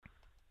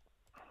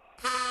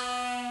Oh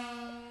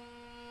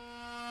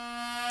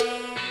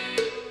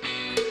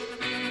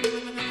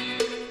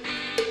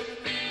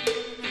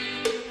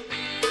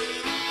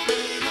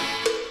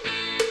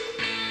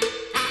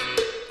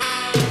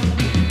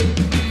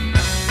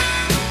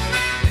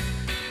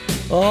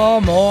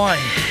my,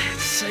 it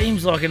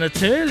seems like an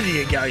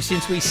eternity ago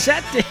since we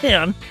sat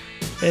down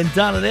and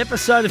done an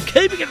episode of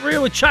Keeping It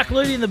Real with Chuck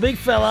Ludi and the Big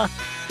Fella.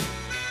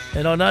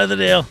 And I know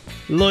that our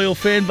loyal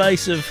fan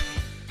base of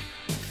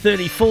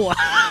 34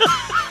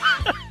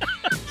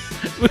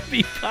 would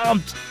be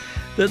pumped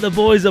that the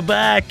boys are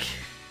back.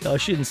 I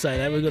shouldn't say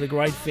that. We've got a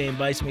great fan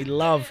base and we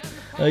love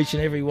each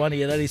and every one of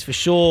you, that is for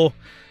sure.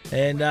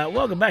 And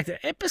welcome back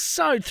to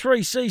episode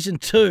 3, season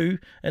 2.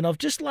 And I've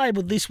just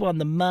labelled this one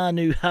the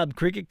Manu Hub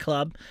Cricket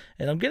Club.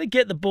 And I'm going to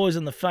get the boys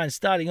on the phone,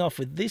 starting off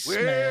with this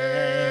man.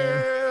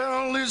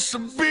 Well, it's a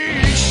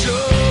big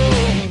show.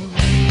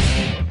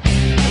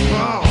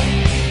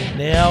 Oh,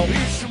 now,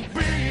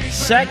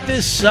 sacked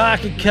as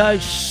Sarker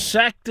coach,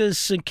 sacked as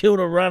St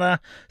Kilda runner,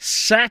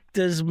 sacked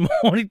as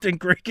Mornington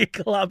Cricket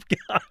Club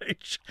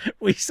coach.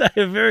 We say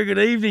a very good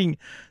evening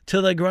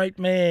to the great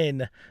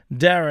man,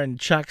 Darren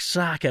Chuck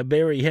Sarker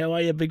Berry. How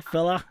are you, big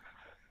fella?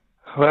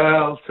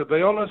 Well, to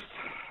be honest,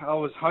 I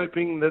was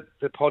hoping that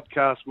the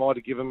podcast might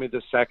have given me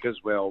the sack as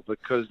well,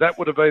 because that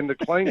would have been the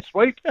clean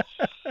sweep.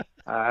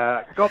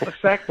 Got the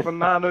sack from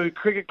Manu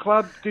Cricket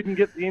Club, didn't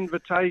get the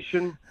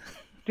invitation.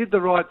 Did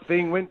the right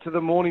thing, went to the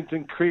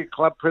Mornington Cricket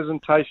Club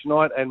presentation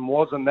night, and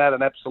wasn't that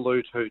an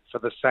absolute hoot for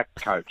the sack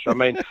coach? I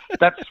mean,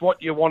 that's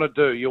what you want to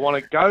do. You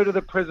want to go to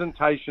the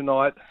presentation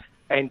night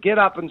and get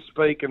up and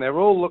speak, and they're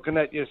all looking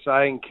at you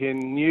saying,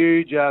 can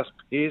you just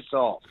piss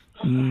off?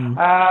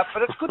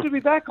 But it's good to be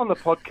back on the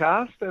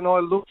podcast, and I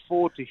look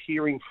forward to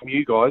hearing from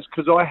you guys,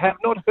 because I have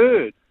not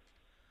heard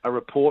a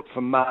report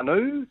from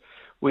Manu.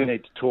 We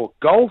need to talk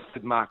golf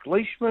with Mark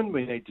Leishman.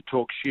 We need to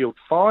talk Shield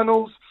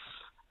finals.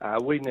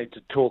 We need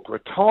to talk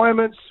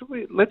retirements.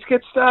 Let's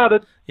get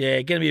started.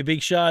 Yeah, going to be a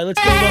big show.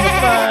 Let's get on the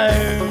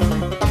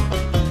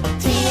phone.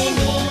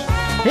 Timmy.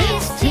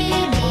 It's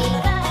Timmy.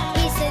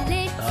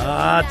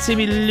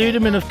 Timmy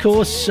Ludeman, of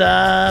course,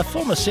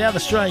 former South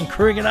Australian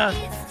cricketer,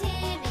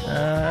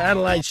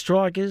 Adelaide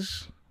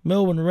Strikers,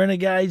 Melbourne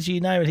Renegades,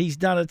 you name it, he's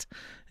done it.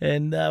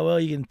 And, well,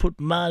 you can put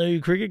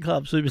Manu Cricket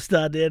Club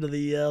superstar down to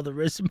the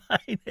resume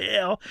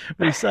now.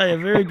 We say a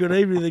very good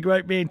evening to the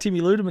great man, Timmy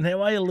Ludeman.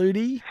 How are you,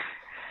 Ludi?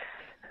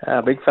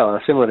 Big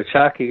fella, similar to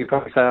Chuck, you could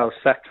probably say I was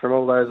sacked from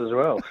all those as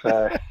well.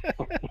 So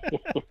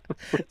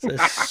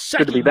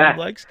good to be back.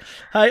 Blokes.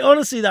 Hey,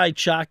 honestly though,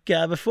 Chuck,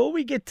 before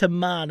we get to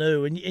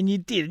Manu, and you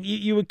did,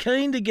 you were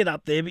keen to get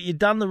up there, but you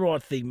done the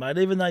right thing, mate.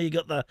 Even though you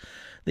got the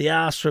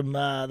arse from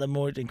the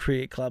Mornington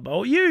Cricket Club.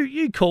 Oh,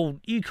 you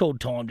called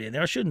time down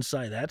there. I shouldn't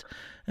say that.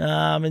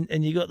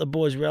 And you got the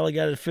boys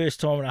relegated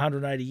first time in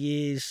 180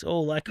 years,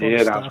 all that kind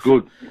of stuff. Yeah, that's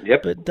good.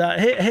 Yep. But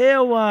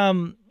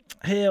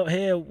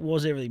how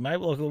was everything,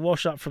 mate? Like a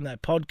wash up from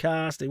that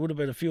podcast. There would have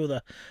been a few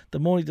of the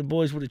Mornington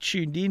boys would have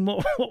tuned in.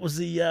 What was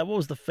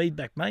the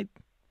feedback, mate?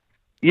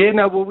 Yeah,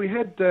 no, well, we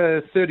had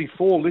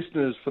 34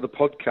 listeners for the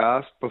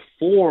podcast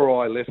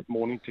before I left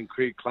Mornington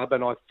Cricket Club,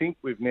 and I think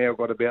we've now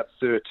got about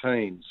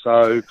 13.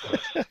 So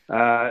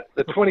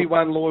the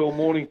 21 loyal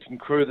Mornington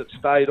crew that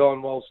stayed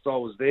on whilst I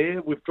was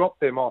there, we've dropped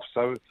them off.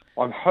 So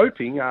I'm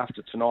hoping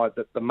after tonight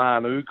that the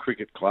Manu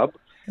Cricket Club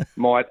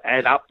might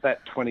add up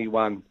that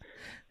 21.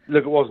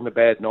 Look, it wasn't a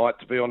bad night,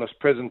 to be honest.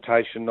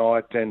 Presentation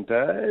night and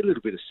a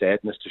little bit of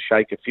sadness to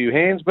shake a few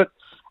hands, but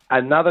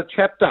another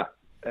chapter.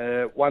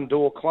 One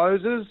door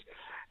closes,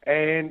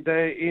 and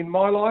in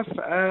my life,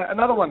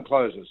 another one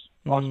closes.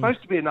 It's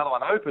supposed to be another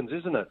one opens,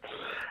 isn't it?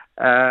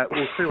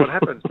 We'll see what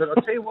happens. But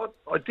I'll tell you what,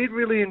 I did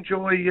really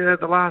enjoy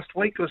the last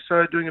week or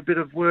so doing a bit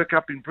of work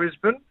up in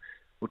Brisbane.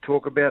 We'll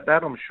talk about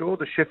that, I'm sure.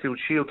 The Sheffield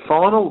Shield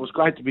final. It was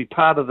great to be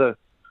part of the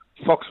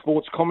Fox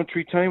Sports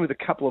commentary team with a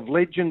couple of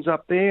legends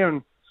up there,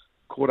 and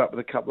caught up with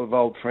a couple of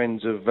old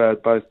friends of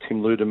both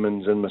Tim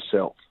Ludeman's and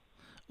myself.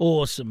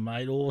 Awesome,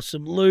 mate,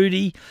 awesome.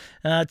 Ludi,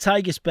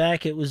 take us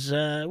back. It was,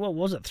 4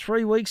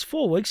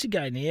 weeks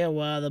ago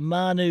now, the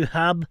Manu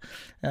Hub,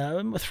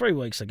 3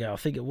 weeks ago, I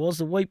think it was,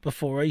 the week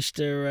before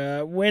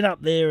Easter, went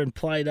up there and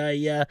played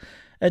a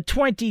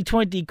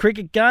 2020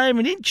 cricket game.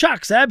 And in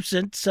Chuck's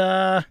absence,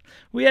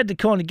 we had to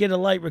kind of get a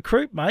late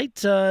recruit, mate.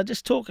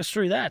 Just talk us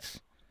through that.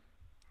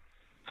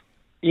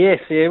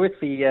 Yes, with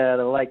the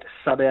late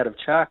sub out of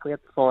Chuck, we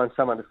had to find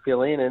someone to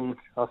fill in, and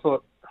I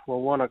thought, well,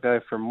 why not go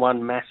from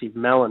one massive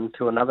melon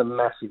to another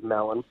massive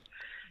melon?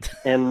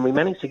 And we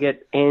managed to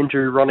get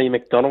Andrew Ronnie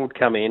McDonald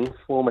come in,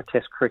 former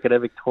Test cricketer,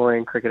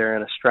 Victorian cricketer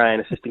and Australian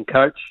assistant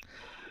coach.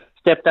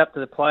 Stepped up to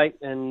the plate,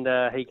 and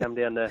he come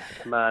down to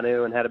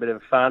Manu and had a bit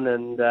of fun,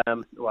 and,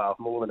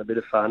 more than a bit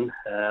of fun.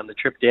 The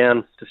trip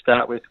down to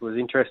start with was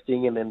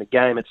interesting, and then the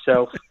game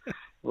itself,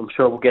 I'm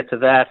sure we'll get to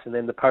that, and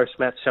then the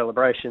post-match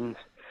celebrations.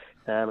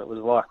 It was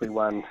like we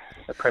won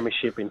a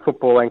premiership in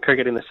football and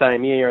cricket in the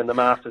same year and the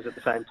Masters at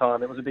the same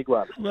time. It was a big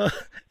one. Well,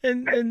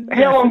 and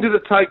How long did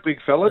it take,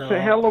 big fella? Oh.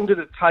 How long did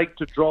it take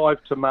to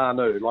drive to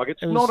Manu? Like,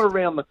 it's not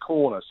around the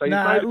corner, so you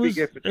made a big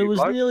effort. It was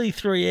nearly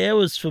 3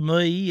 hours for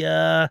me,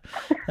 and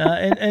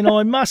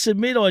I must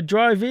admit I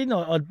drove in.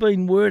 I'd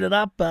been worded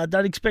up.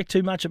 Don't expect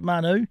too much at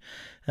Manu.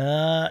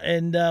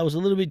 And it was a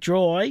little bit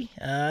dry,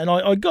 and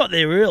I got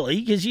there early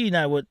because you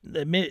know what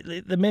the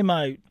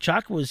memo,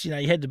 Chuck, was. You know,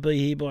 you had to be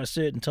here by a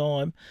certain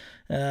time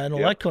and all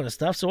that kind of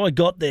stuff. So I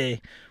got there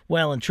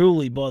well and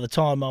truly by the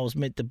time I was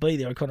meant to be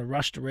there. I kind of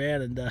rushed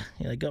around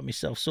and got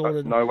myself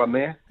sorted. No one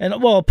there?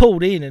 And well, I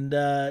pulled in and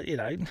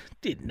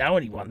didn't know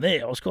anyone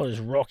there. I was kind of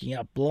just rocking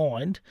up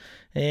blind,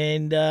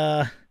 and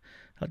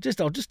I'll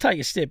just take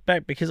a step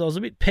back because I was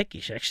a bit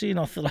peckish actually, and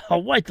I thought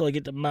I'll wait till I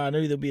get to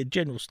Manu. There'll be a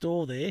general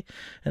store there,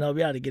 and I'll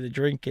be able to get a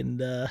drink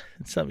and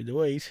something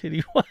to eat.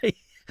 Anyway,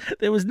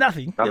 there was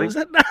nothing. There was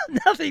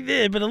nothing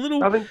there, but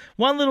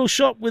one little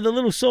shop with a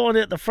little sign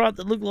out the front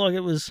that looked like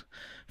it was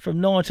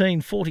from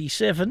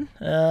 1947,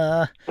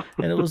 and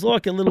it was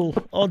like a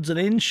little odds and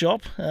ends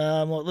shop,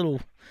 like little,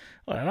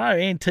 I don't know,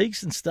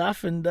 antiques and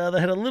stuff, and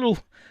they had a little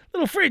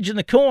fridge in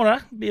the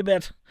corner, be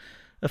about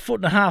 1.5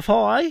 feet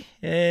high,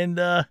 and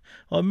I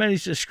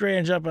managed to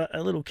scrounge up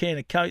a little can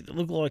of Coke that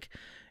looked like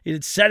it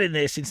had sat in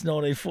there since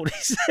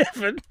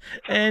 1947,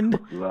 and 2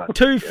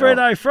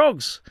 Freddo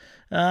frogs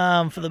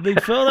for the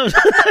big fella.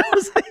 That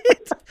was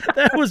it.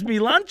 That was me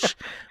lunch.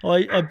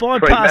 I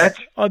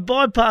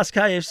bypassed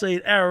KFC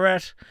at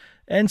Ararat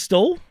and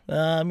Stall,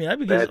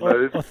 because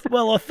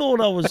I thought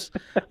I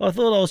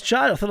was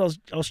charged. I thought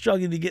I was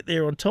struggling to get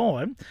there on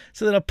time.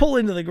 So then I pull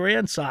into the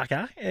ground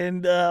sucker,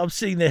 and I'm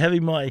sitting there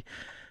having my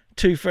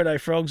 2 Freddo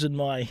frogs and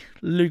my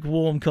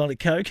lukewarm kind of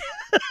Coke.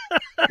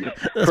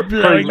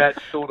 Pre-match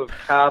sort of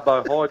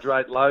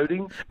carbohydrate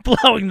loading.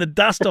 Blowing the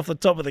dust off the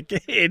top of the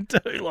can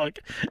too, like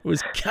it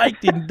was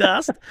caked in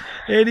dust.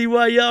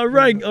 Anyway, I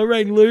rang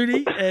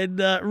Ludi and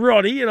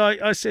Roddy, and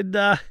I said,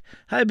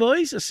 "Hey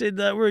boys," I said,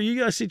 "where are you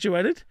guys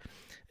situated?"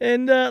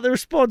 And the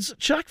response,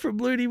 Chuck, from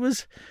Ludi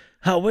was,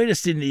 "Oh, we're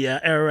just in the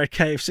Ararat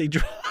KFC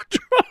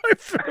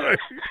drive-through."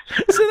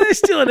 So they're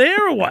still an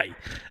hour away.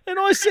 And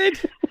I said,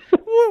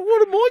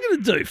 what am I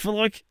going to do for,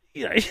 like,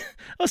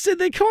 I said,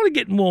 they're kind of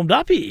getting warmed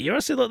up here. I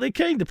said, like, they're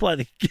keen to play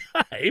the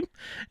game.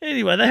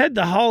 Anyway, they had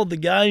to hold the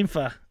game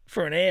for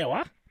an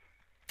hour.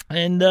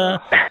 And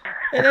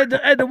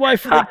had to wait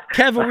for the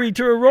cavalry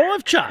to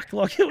arrive, Chuck.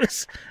 Like, it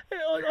was,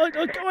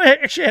 I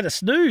actually had a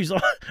snooze. I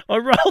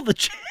rolled the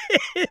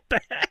chair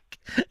back,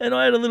 and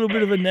I had a little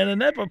bit of a nana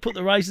nap. I put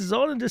the races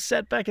on and just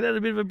sat back and had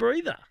a bit of a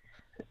breather.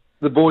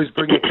 The boys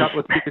bring a couple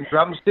of chicken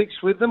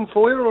drumsticks with them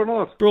for you or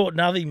not? Brought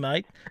nothing,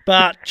 mate.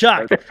 But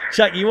Chuck,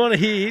 you want to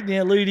hear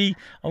now, Ludi?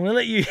 I'm going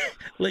to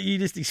let you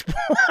just explain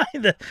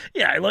that.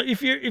 Like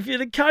if you're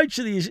the coach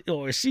of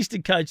or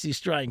assistant coach of the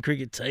Australian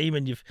cricket team,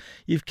 and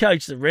you've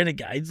coached the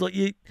Renegades, like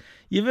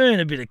you've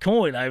earned a bit of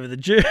coin over the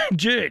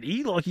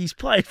journey. Like he's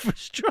played for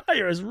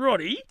Australia as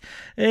Roddy,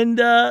 and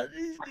like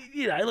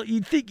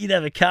you'd think you'd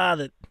have a car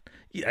that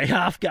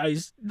half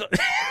goes not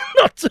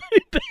too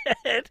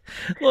bad.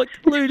 Like,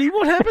 Ludi,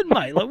 what happened,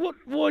 mate? Like,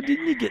 why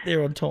didn't you get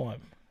there on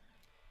time?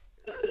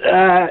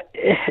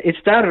 It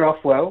started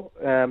off well,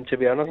 to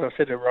be honest. I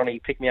said to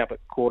Ronnie, pick me up at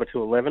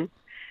 11:15,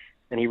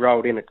 and he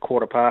rolled in at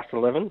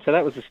 11:15. So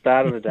that was the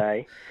start of the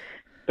day.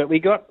 But we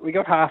got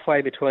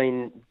halfway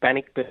between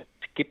Bannockburn and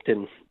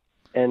Skipton,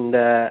 and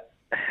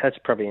that's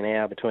probably an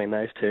hour between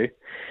those two.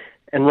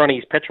 And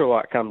Ronnie's petrol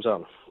light comes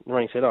on. And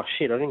Ronnie said, "Oh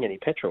shit, I didn't get any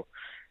petrol."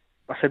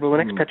 I said, "Well, the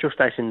next petrol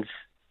station's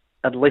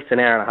at least an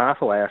hour and a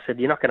half away." I said,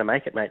 "You're not going to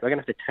make it, mate. We're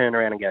going to have to turn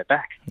around and go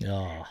back."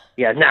 Oh.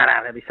 He goes, no,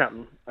 there'll be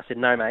something. I said,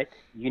 "No, mate,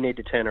 you need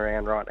to turn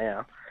around right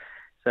now."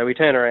 So we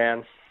turn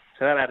around.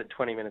 So that added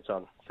 20 minutes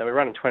on. So we're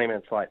running 20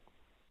 minutes late,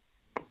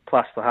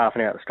 plus the half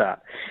an hour at the start.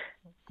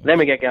 Then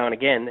we get going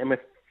again, and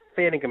we're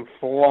feeding him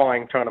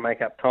flying, trying to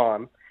make up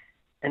time.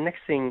 And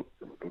next thing,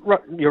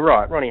 you're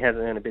right, Ronnie has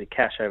earned a bit of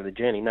cash over the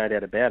journey, no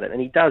doubt about it.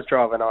 And he does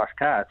drive a nice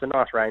car. It's a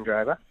nice Range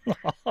Rover.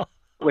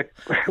 Well,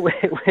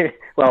 it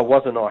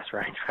was a nice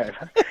Range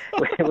Rover.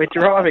 We're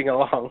driving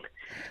along.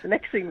 The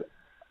next thing,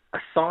 a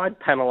side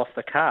panel off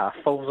the car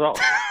falls off.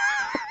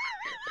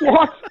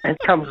 What? And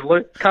comes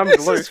loose.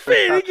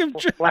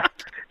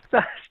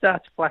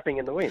 Starts flapping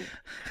in the wind.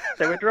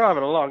 So we're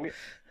driving along,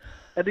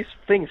 and this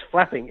thing's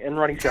flapping, and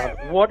Ronnie's going,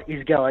 "What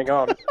is going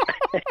on?"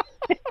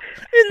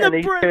 In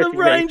the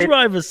Range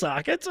Rover,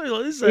 suck. That's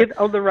all it is.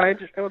 On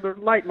the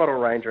late model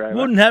Range Rover.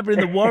 Wouldn't happen in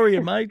the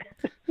Warrior, mate.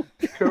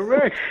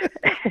 Correct.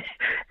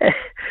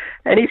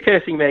 And he's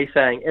cursing me,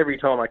 saying, "Every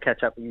time I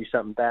catch up with you,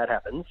 something bad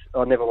happens.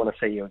 I never want to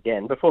see you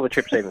again," before the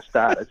trip's even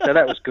started. So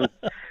that was good.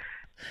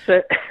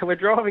 So we're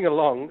driving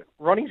along.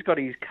 Ronnie's got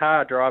his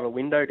car driver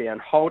window down,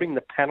 holding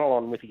the panel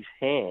on with his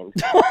hand.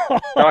 So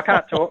I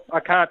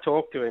can't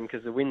talk to him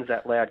because the wind's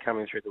that loud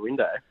coming through the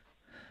window.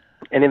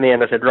 And in the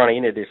end, I said, "Ronnie,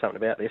 you need to do something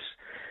about this.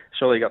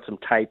 Surely you got some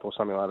tape or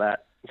something like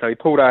that." So he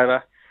pulled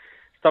over,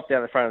 stopped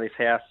down the front of this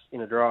house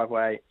in a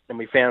driveway, and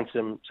we found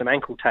some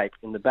ankle tape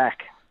in the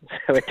back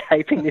So we're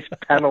taping this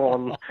panel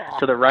on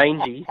to the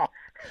rangy.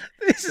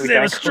 This is We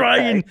our don't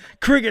Australian play.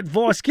 cricket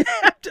vice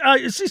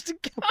captain,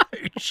 assistant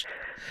coach.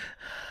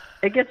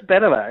 It gets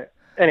better though.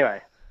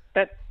 Anyway,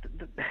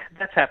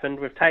 that's happened.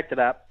 We've taped it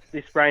up.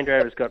 This Range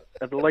Rover's got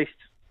at least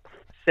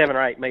 7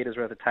 or 8 metres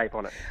worth of tape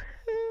on it.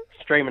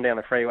 Streaming down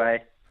the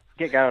freeway.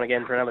 Get going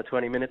again for another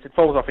 20 minutes. It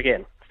falls off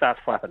again. Starts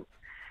flapping.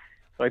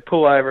 So we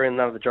pull over in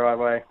another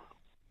driveway.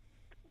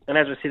 And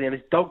as we're sitting there,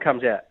 this dog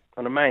comes out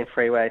on the main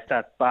freeway,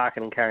 starts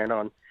barking and carrying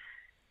on.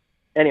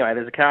 Anyway,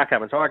 there's a car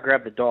coming. So I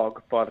grab the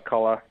dog by the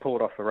collar, pull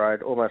it off the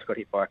road, almost got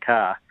hit by a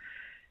car.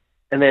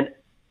 And then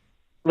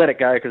let it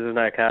go because there's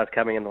no cars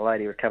coming and the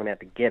lady was coming out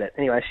to get it.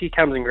 Anyway, she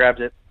comes and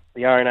grabs it.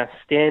 The owner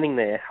standing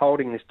there,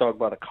 holding this dog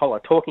by the collar,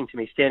 talking to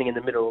me, standing in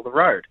the middle of the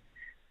road.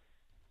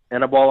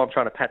 And while I'm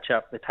trying to patch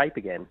up the tape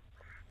again.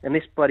 And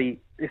this lady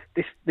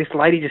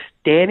just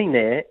standing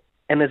there,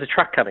 and there's a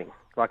truck coming,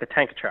 like a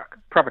tanker truck,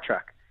 proper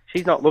truck.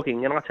 She's not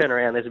looking, and I turn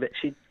around,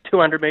 she's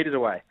 200 metres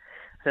away.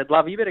 I said,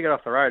 love, you better get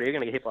off the road, or you're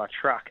going to get hit by a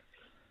truck.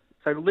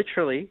 So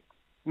literally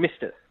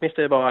missed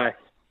her by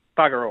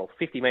bugger all,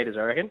 50 metres,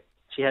 I reckon.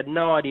 She had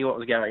no idea what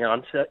was going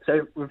on.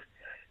 So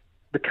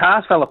the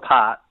cars fell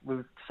apart.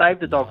 We've saved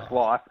the dog's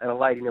life, and a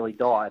lady nearly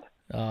died.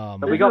 Oh,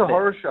 But man. we got a there.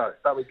 horror show.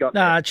 But we got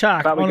Nah, there.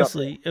 Chuck, But we got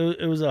honestly,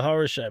 it was a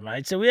horror show,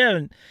 mate. So we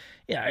haven't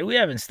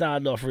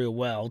started off real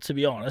well, to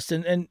be honest.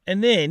 And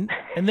then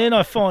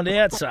I find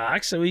out,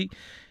 Sark. So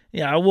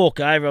I walk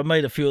over, I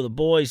meet a few of the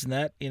boys and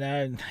that,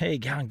 and how you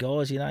going,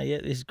 guys? Yeah,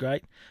 this is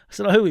great. I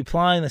said, who are we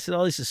playing? They said,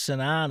 this is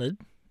St Arnaud.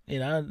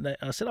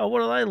 I said,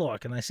 what are they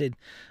like? And they said,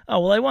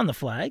 well, they won the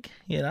flag,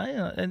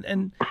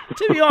 And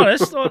to be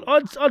honest,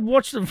 I'd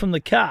watched them from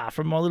the car,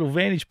 from my little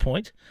vantage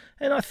point,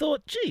 and I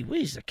thought, gee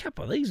whiz, a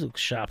couple of these look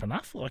sharp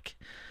enough. Like,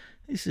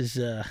 this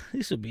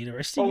will be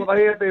interesting. Well,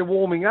 they had their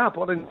warming up.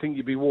 I didn't think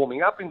you'd be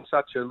warming up in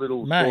such a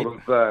little Mate.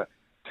 sort of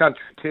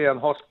country town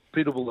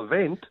hospitable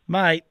event.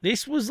 Mate,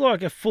 this was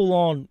like a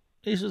full-on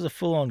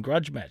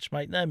grudge match,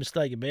 mate. No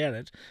mistake about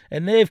it.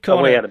 And they've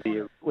kind we of...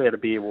 had a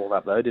beer warm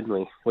up though, didn't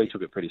we? We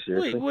took it pretty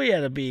seriously. We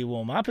had a beer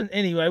warm up, and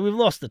anyway, we've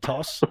lost the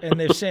toss, and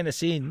they've sent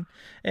us in,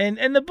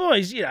 and the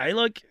boys,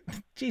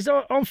 geez,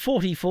 I'm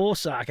 44,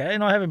 Sarko,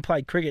 and I haven't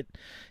played cricket,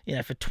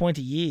 for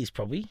 20 years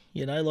probably,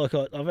 I've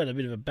had a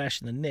bit of a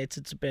bash in the nets.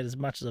 It's about as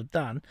much as I've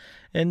done,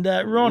 and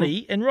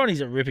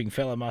Ronnie's a ripping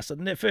fella, must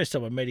have. The first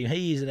time I met him,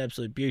 he is an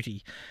absolute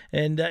beauty,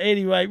 and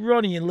anyway,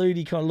 Ronnie and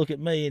Ludi kind of look at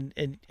me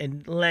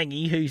and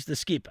Langy, who's the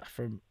skipper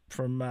from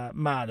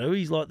Mardu.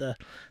 He's like the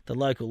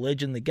local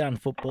legend, the gun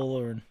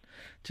footballer, and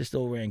just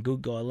all round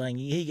good guy,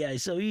 Langy. He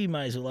goes, so you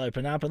may as well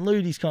open up. And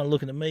Ludi's kind of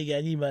looking at me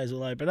going, you may as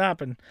well open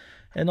up. And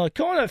I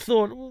kind of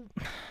thought, well,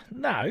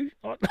 no.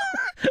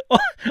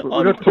 We've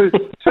got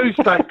two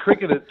state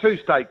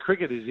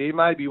cricketers here.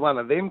 Maybe one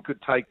of them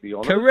could take the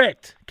honour.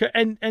 Correct.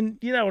 And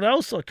you know what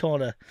else I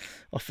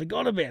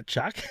forgot about,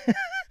 Chuck?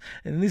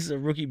 And this is a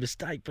rookie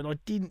mistake, but I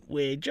didn't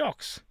wear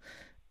jocks.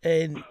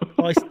 And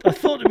I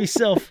thought to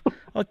myself,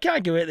 I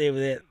can't go out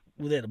there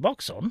without a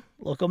box on.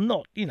 Like, I'm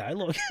not,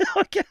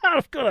 I can't.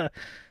 I've got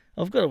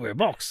to wear a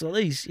box. So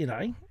these,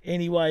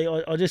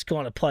 Anyway, I just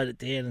kind of played it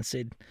down and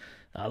said,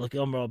 look,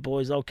 I'm right,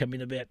 boys. I'll come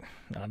in about,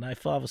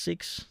 5 or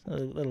 6.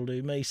 That'll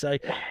do me. So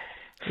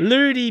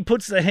Ludi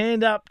puts the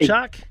hand up,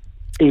 Chuck.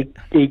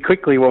 He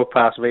quickly walked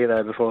past me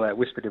though before that,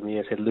 whispered to me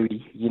and said,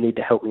 Ludi, you need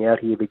to help me out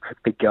here,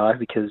 big guy,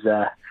 because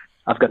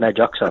I've got no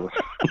jocks on.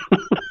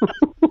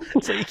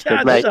 So you Said,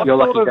 can't mate, shove- your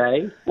lucky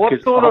day. What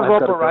 'cause sort of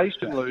I've got a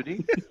operation,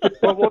 Ludi?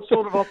 What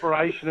sort of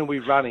operation are we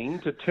running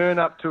to turn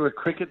up to a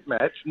cricket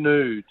match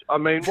nude? I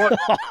mean, what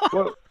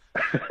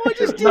I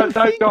just didn't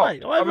think, jocks.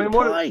 mate. I haven't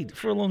what- played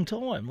for a long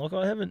time. Like,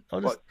 I haven't.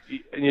 I just.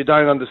 And you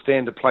don't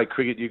understand to play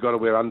cricket, you've got to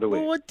wear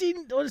underwear. Well, I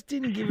just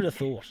didn't give it a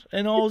thought,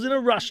 and I was in a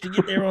rush to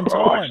get there on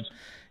time.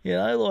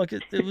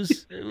 It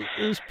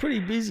was pretty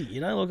busy.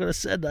 Like on a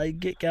Saturday,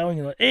 get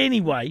going.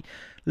 Anyway,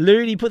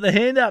 Looney put the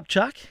hand up,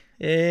 Chuck,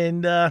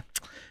 and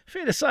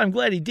fair to say, I'm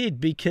glad he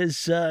did,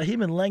 because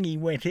him and Langy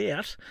went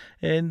out,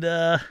 and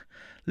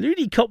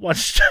Looney copped one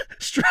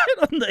straight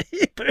on the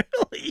hip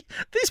early.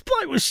 This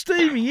bloke was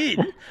steaming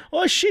in.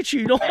 I shit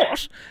you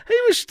not. He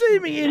was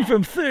steaming in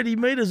from 30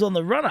 metres on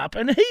the run-up,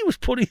 and he was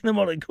putting them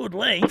on a good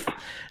length.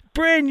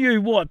 Brand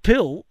new white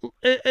pill.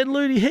 And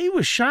Looney, he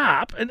was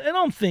sharp. And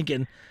I'm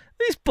thinking,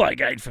 this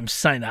bloke ain't from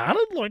St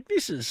Arnaud. Like,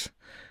 this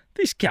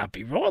can't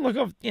be right. Like,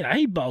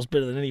 he bowls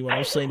better than anyone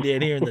I've seen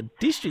down here in the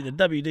district, the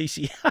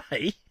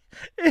WDCA.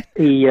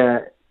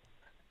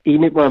 He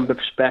nipped one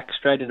back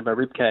straight into my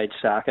ribcage,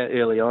 Sarka,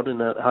 early on,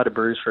 and I had a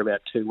bruise for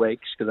about 2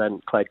 weeks because I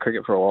hadn't played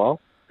cricket for a while.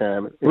 He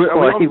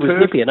was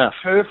nippy enough.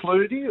 Turf,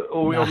 Ludi,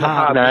 or we on the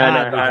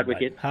hard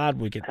wicket? hard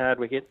wicket. Hard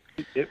wicket.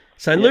 Yep.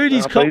 So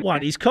Ludi's caught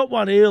one. He's caught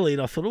one early,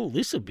 and I thought,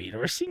 this will be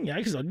interesting,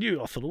 because I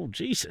thought, oh,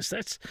 Jesus,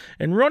 that's...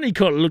 And Ronnie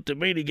kind of looked at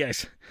me and he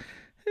goes,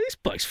 this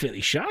bloke's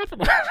fairly sharp.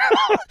 And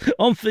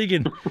I'm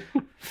thinking,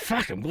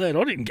 fuck, I'm glad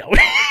I didn't go in.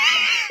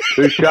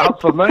 Too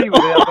sharp for me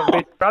without the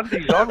vet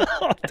frunties on.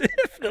 Oh,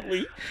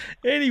 definitely.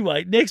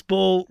 Anyway, next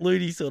ball,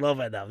 Ludi thought, I've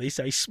had enough of this,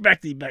 so he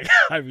smacked him back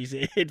over his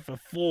head for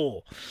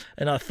 4.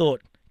 And I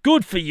thought,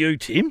 good for you,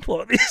 Tim.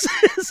 Like, this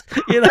is,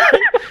 you know,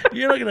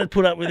 you're not going to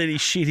put up with any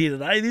shit here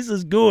today. This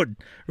is good,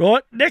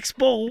 right? Next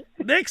ball,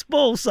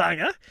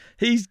 Sanger.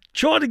 He's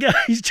trying to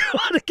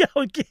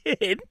go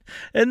again,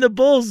 and the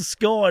ball's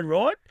skied,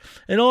 right?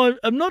 And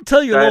I'm not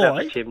telling you a Straight up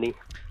lie. the chimney.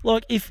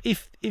 Like,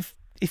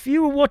 if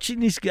you were watching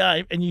this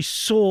game and you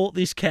saw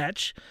this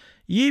catch,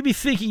 you'd be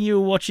thinking you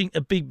were watching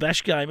a Big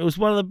Bash game. It was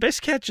one of the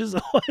best catches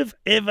I've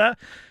ever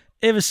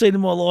seen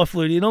in my life,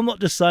 Ludi. And I'm not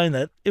just saying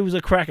that. It was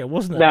a cracker,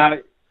 wasn't it?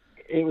 No,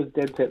 it was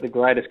dead set the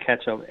greatest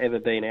catch I've ever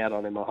been out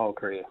on in my whole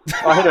career.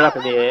 I hit it up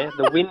in the air.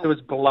 The wind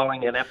was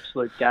blowing an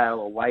absolute gale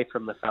away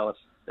from the fellas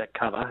that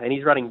cover, and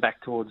he's running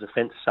back towards the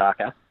fence,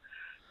 Sarker.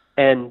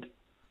 And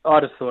I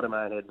just thought in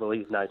my own head, well,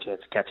 he's no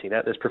chance of catching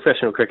that. There's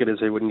professional cricketers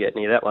who wouldn't get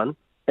near that one.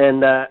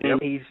 And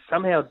he's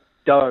somehow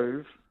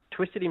dove,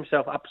 twisted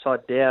himself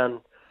upside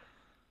down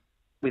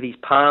with his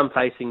palm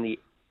facing the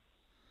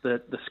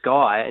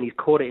sky, and he's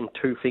caught it in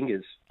 2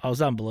 fingers. Oh, it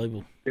was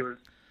unbelievable. It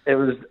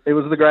was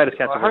the greatest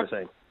catch I've ever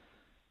seen.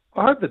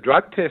 I hope the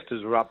drug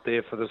testers were up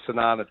there for the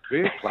Sanana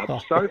Cricket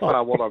Club. So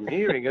far, what I'm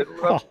hearing,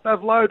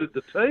 they've loaded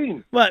the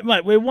team.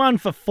 Mate, we're 1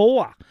 for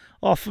 4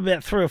 off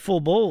about 3 or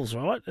 4 balls,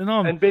 right?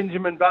 And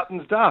Benjamin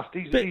Button's dust.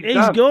 He's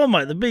done. Gone,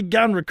 mate. The big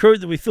gun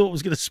recruit that we thought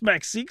was going to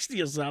smack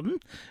 60 or something,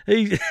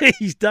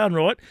 he's done,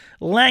 right?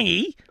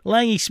 Langy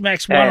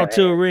smacks 1 or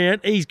 2 around.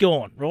 He's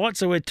gone, right?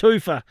 So we're 2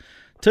 for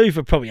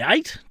probably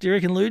 8. Do you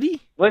reckon,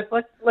 Ludi? Let's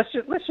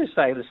just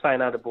say the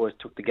St. Under boys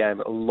took the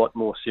game a lot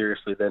more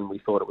seriously than we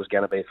thought it was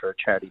going to be for a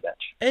charity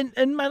match.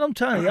 And mate, I'm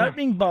telling you, the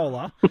opening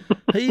bowler,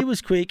 he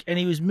was quick and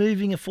he was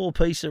moving a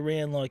 4-piece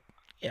around like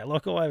I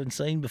haven't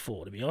seen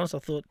before, to be honest. I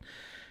thought,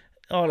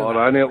 I don't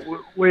know. Now,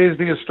 where's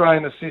the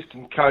Australian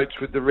assistant coach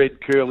with the red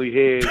curly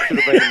hair? Should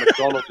have been at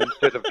McDonald's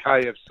instead of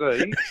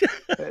KFC.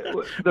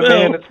 The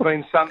man that's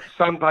been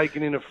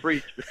sunbaking in a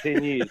fridge for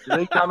 10 years. Did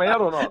he come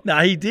out or not? No,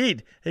 he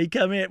did. He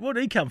came out. What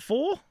did he come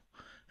 4?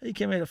 He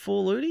came out at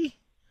 4, Ludi.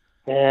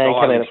 Yeah, he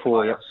came out at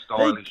 4. Yeah.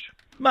 Stylish.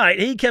 Mate,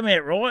 he came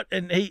out right,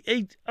 and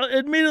he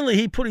admittedly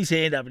he put his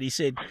hand up and he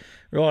said,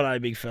 "Righto,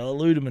 big fella,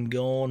 Ludeman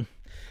gone."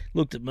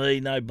 Looked at me,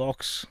 no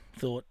box.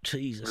 Thought,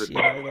 Jesus,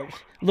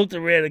 looked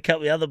around a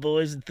couple of other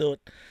boys and thought,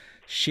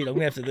 shit, I'm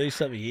gonna have to do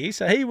something here.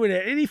 So he went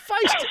out and he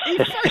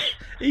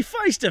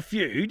faced a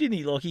few, didn't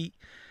he? Like he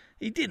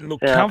didn't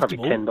look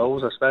comfortable. Probably 10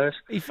 balls, I suppose.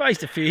 He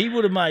faced a few. He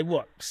would have made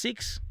what,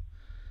 6?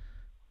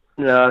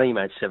 No, I think he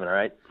made 7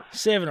 or 8.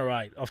 7 or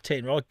 8 off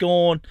 10, right?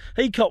 Gone.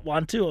 He caught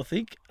 1 too, I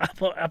think,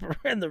 up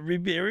around the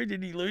rib area,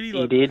 didn't he, Ludi?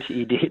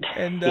 He did.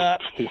 And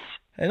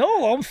and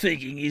all I'm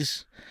thinking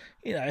is,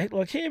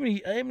 like how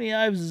many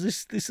overs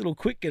is this little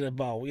quick going to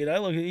bowl?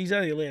 Like he's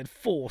only allowed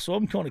 4, so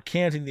I'm kind of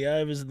counting the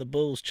overs and the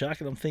balls, Chuck,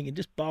 and I'm thinking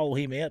just bowl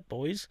him out,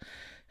 boys.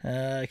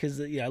 Because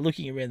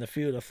looking around the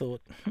field, I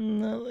thought,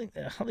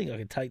 I think I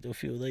could take to a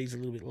few of these a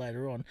little bit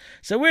later on.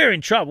 So we're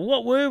in trouble.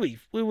 What were we?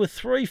 We were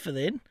 3 for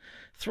then.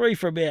 3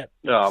 for about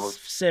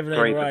 17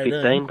 3 or for 18.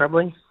 15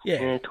 probably.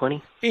 Yeah,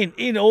 20.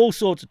 In all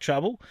sorts of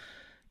trouble.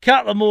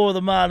 Couple more of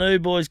the Manu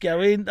boys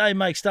go in. They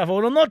make stuff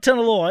on. I'm not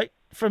telling a lie.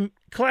 From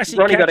classic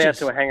Ronnie catches, got out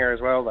to a hanger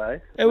as well,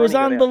 though. It was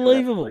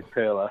unbelievable.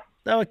 Curler.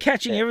 They were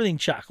catching everything,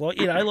 Chuck. Like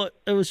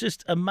it was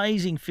just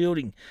amazing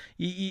fielding.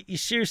 You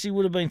seriously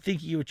would have been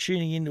thinking you were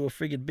tuning into a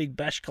friggin' Big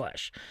Bash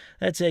clash.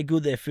 That's how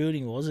good their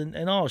fielding was, and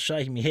I was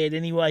shaking my head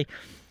anyway.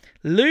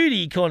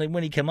 Ludi kind of,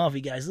 when he came off,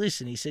 he goes,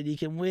 "Listen," he said, "you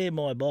can wear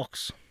my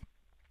box."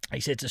 He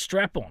said, "It's a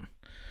strap on,"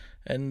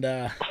 and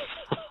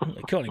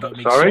it kind of got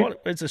me excited.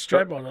 It's a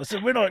strap on. I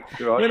said, when I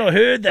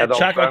heard that,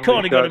 Chuck, I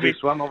kind of got a bit.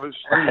 This one,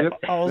 obviously. Yep.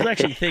 I was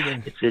actually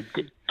thinking, it's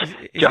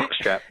a jock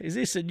strap. Is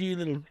this a new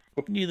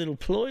little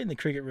ploy in the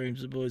cricket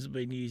rooms the boys have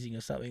been using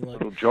or something like?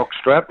 Little jock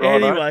strap,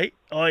 right? Anyway,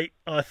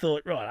 I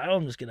thought, right,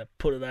 I'm just going to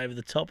put it over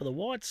the top of the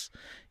whites,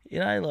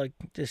 I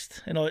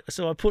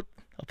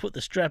put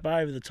the strap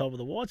over the top of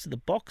the whites of the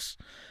box,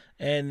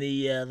 and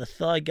the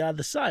thigh guard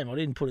the same. I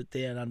didn't put it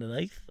down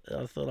underneath.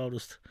 I thought I'll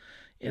just,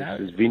 This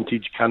is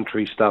vintage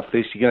country stuff.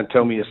 You're going to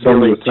tell me your socks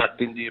were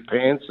tucked into your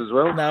pants as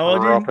well? No,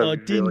 I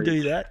didn't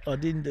do that. I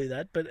didn't do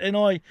that. But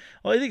I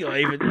think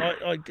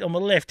I'm a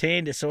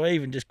left-hander, so I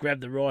even just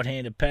grabbed the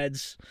right-handed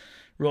pads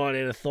right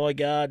out of thigh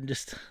guard and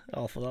just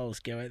I thought I'll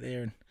just go out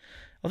there and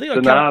I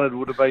think Bernard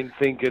would have been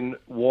thinking,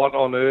 what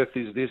on earth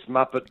is this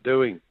Muppet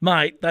doing?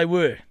 Mate, they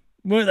weren't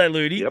they,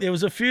 Ludi? Yep. There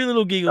was a few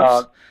little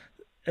giggles.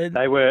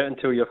 They were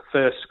until your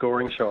first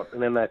scoring shot,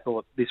 and then they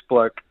thought, this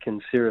bloke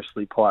can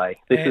seriously play.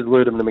 This is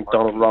Ludeman and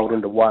McDonald rolled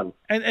into one.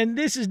 And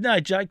this is no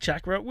joke,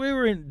 Chuck, right? We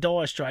were in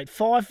dire straight.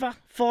 5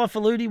 for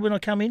Ludi when I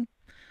come in.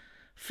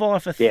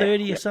 5 for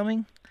 30 or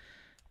something.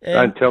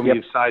 Don't tell me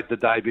you've saved the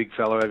day, big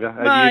fellow.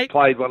 Have you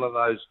played one of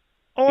those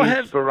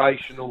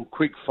inspirational,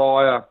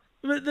 quick-fire...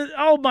 The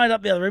old mate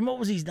up the other end, what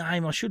was his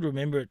name? I should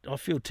remember it. I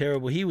feel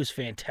terrible. He was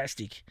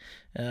fantastic.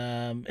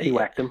 He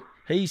whacked him.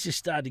 He's just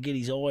started to get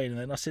his eye in, and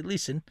then I said,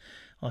 listen,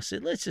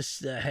 let's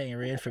just hang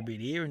around for a bit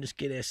here and just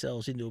get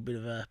ourselves into a bit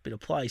of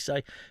play.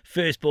 So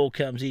first ball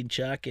comes in,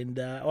 Chuck, and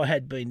I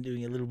had been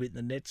doing a little bit in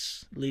the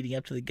nets leading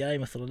up to the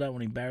game. I thought I don't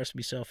want to embarrass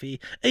myself here,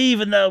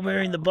 even though I'm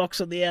wearing the box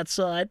on the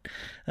outside,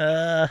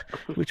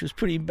 which was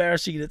pretty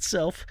embarrassing in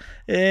itself.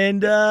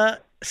 And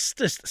it's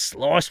just a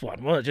slice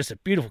one, wasn't it? Just a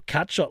beautiful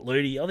cut shot,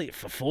 Ludi. I think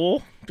for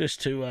 4,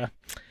 just to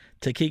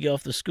kick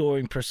off the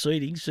scoring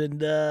proceedings. And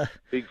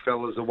big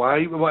fellas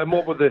away. And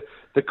what were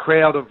the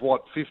crowd of,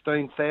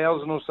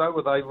 15,000 or so?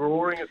 Were they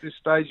roaring at this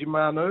stage in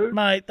Manu?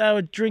 Mate, they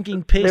were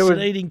drinking piss and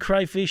eating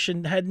crayfish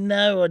and had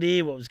no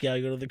idea what was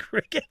going on in the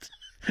cricket.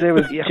 There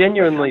was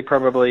genuinely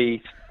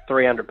probably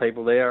 300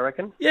 people there, I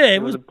reckon. Yeah,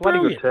 it was a bloody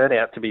brilliant. good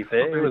turnout, to be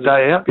fair. It was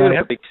Day out, a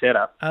beautiful big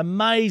setup.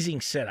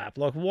 Amazing setup,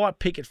 like white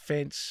picket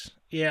fence.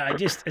 Yeah,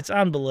 it's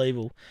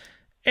unbelievable.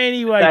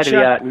 Anyway,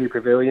 State-of-the-art new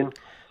pavilion.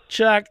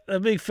 Chuck, the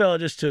big fella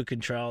just took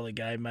control of the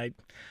game, mate.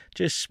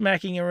 Just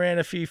smacking around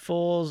a few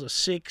 4s, a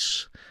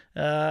 6.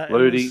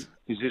 Ludi,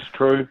 is this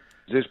true?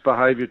 Is this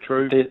behaviour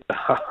true?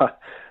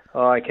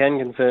 I can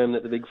confirm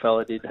that the big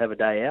fella did have a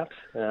day out.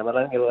 I don't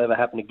think it'll ever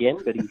happen again,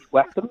 but he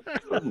whacked them.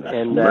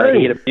 And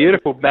he hit a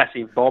beautiful,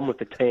 massive bomb with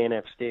the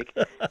TNF stick.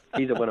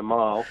 Geez, it went a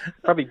mile.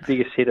 Probably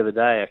biggest hit of the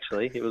day,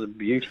 actually. It was a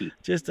beauty.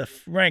 Just a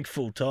rank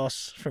full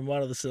toss from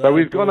one of the So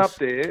we've gone up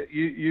there.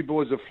 You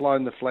boys have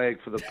flown the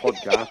flag for the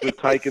podcast. We've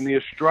taken the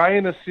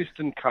Australian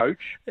assistant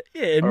coach.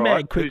 Yeah, and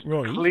Mad Quick who's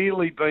Ronnie.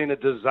 clearly been a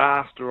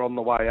disaster on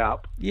the way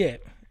up. Yeah.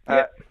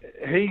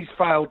 He's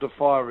failed to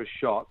fire a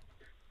shot.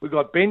 We've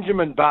got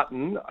Benjamin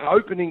Button,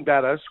 opening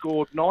batter,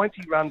 scored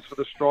 90 runs for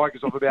the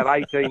Strikers off about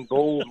 18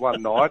 balls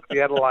one night at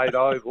the Adelaide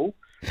Oval.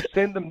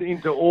 Send them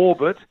into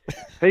orbit.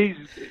 He's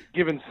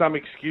given some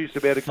excuse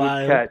about a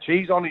good catch.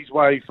 He's on his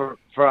way for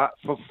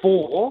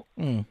 4.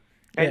 And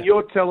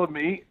you're telling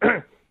me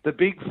the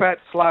big fat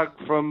slug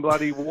from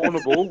bloody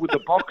Warrnambool with the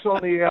box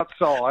on the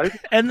outside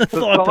and the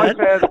thigh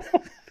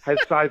pad has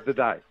saved the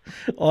day.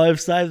 I have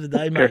saved the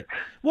day, mate.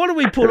 What did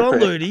we put on,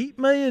 Ludi?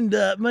 Me and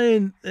our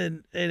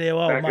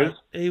old mate.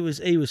 He was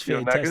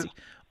fantastic.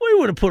 We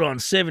would have put on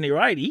 70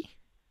 or 80.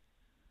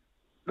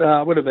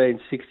 It would have been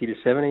 60 to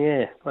 70,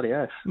 yeah. Bloody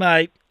oath.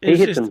 Mate, he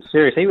hit them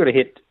serious. He would have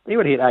hit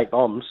 8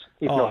 bombs,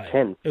 if not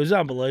 10. It was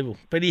unbelievable.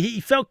 But he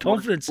felt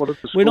confidence.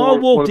 When I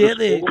walked out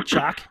there,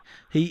 Chuck,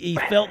 he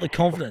felt the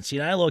confidence,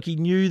 like he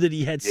knew that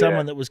he had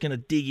someone that was going to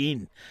dig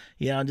in,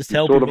 and just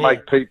help him out.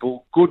 Make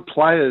people, good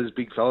players,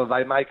 big fella,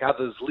 they make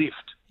others lift.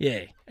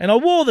 Yeah. And I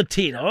wore the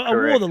tin. I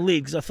wore the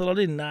lid because I thought I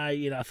didn't know,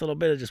 I thought I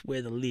better just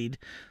wear the lid.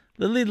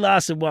 The lid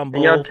lasted one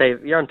ball. And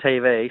you're on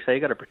TV, so you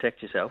got to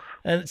protect yourself.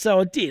 And so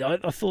I did. I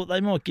thought they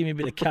might give me a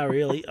bit of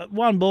curry early.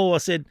 One ball, I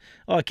said,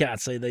 I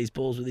can't see these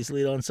balls with this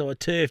lid on, so I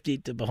turfed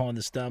it to behind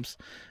the stumps,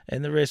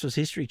 and the rest was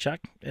history, Chuck.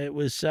 It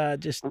was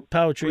just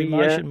poetry in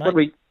motion,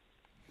 mate.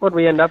 What did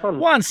we end up on?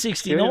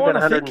 169,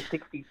 I think.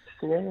 160.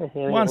 Yeah,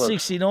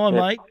 169,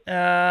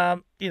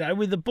 mate.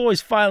 With the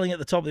boys failing at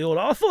the top of the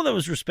order, I thought that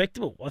was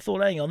respectable. I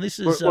thought, hang on, this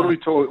is... What are we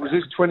talking? Was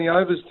this 20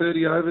 overs,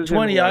 30 overs?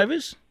 20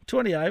 overs.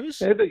 20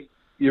 overs. Yeah,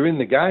 you're in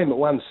the game at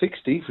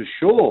 160 for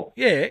sure.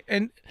 Yeah,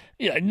 and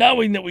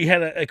knowing that we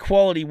had a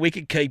quality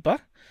wicket keeper,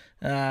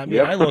 like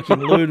in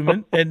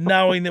Ludeman, and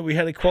knowing that we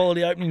had a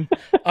quality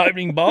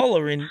opening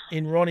bowler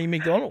in Ronnie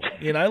McDonald,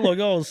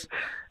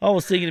 I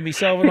was thinking to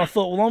myself, and I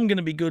thought, well, I'm going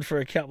to be good for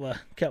a couple of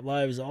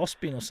overs of off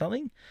spin or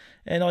something,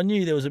 and I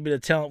knew there was a bit of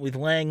talent with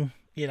Lang.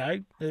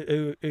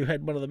 Who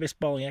had one of the best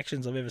bowling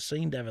actions I've ever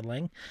seen, David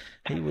Lang.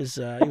 He was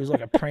like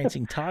a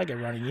prancing tiger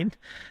running in,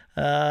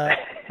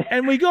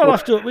 and we got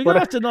off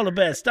to not a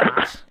bad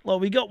start.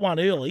 Like we got one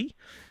early,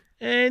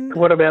 and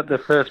what about the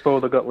first ball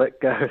that got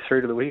let go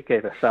through to the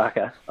wicketkeeper,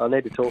 Saka? I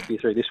need to talk you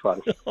through this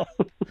one.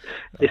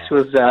 This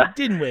was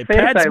didn't wear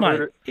pads,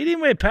 mate. He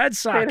didn't wear pads,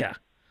 Saka.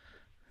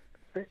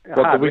 But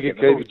the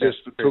wicketkeeper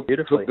just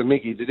took the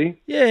mickey, did he?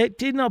 Yeah,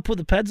 did not put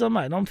the pads on,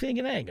 mate. And I'm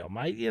thinking, hang on,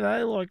 mate.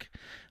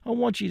 I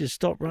want you to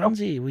stop runs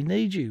here. We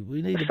need you.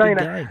 We need a big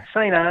game.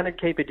 St. Arnold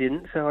keeper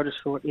didn't, so I just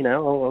thought,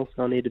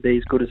 I need to be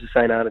as good as the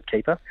St. Arnold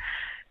keeper.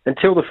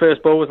 Until the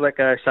first ball was let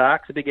go,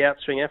 Sarks, a big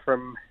outswinger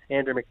from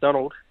Andrew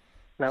McDonald.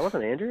 No, it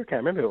wasn't Andrew. I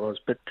can't remember who it was.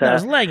 But it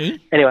was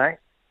Langy. Anyway,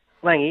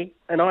 Langy,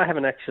 and I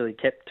haven't actually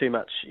kept too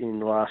much in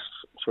the last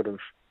sort of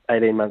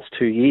 18 months,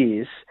 2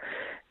 years,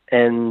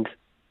 and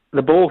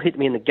the ball hit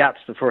me in the guts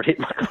before it hit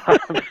my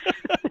gloves.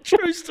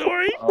 True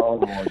story. Oh,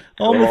 my God.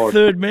 I'm the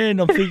third man.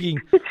 I'm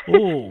thinking,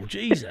 oh,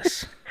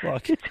 Jesus. I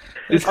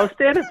was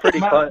standing pretty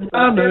close.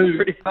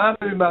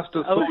 Manu must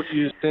have thought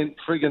you sent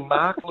friggin'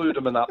 Mark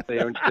Ludeman up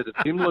there instead of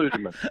Tim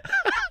Ludeman.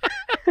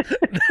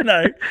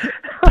 No,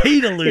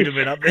 Peter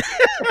Ludeman up there.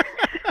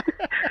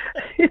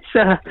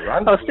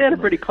 I was standing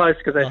pretty close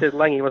because I said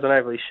Langy wasn't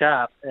overly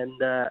sharp, and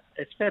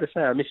it's fair to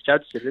say I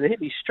misjudged it, and it hit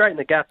me straight in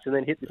the guts and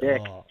then hit the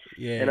deck. Oh,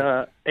 yeah. And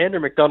Andrew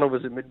McDonald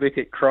was at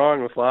mid-wicket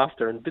crying with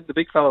laughter, and the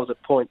big fella was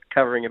at point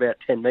covering about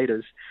 10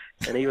 metres,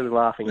 and he was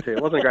laughing too.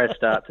 It wasn't a great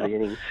start to the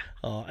innings.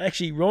 Oh,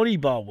 actually, Ronnie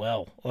bowled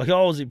well. Like,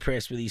 I was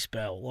impressed with his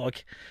spell.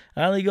 Like,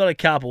 I only got a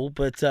couple,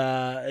 but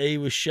he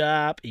was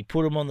sharp. He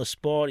put them on the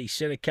spot. He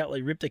sent a couple.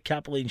 He ripped a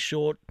couple in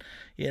short.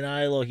 You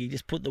know, like he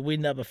just put the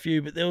wind up a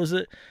few. But there was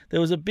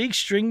a big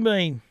string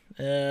bean.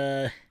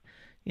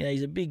 You know,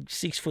 he's a big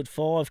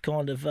 6'5"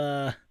 kind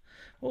of.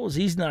 What was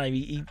his name?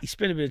 He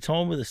spent a bit of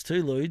time with us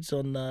too, Ludes,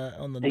 on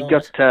the He night.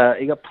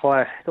 got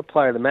player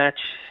of the match,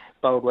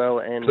 bowled well,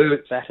 and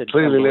batted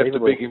Clearly left a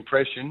unbelievably. big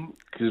impression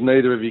because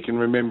neither of you can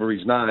remember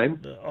his name.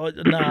 No, what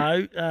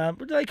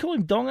do they call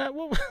him? Donga?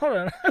 What, I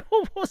don't know.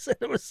 What was it?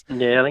 It was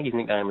Yeah, I think his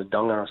nickname was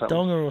Donga or something.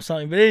 Donga or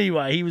something. But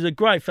anyway, he was a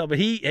great fella. But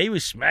he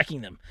was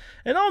smacking them,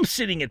 and I'm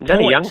sitting at He's point.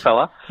 only a young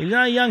fella. He was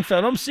only a young fella.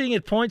 And I'm sitting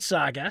at point,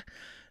 Saga.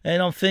 And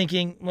I'm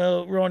thinking,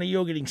 well, Ronnie,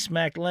 you're getting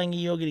smacked. Langy,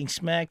 you're getting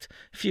smacked.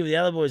 A few of the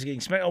other boys are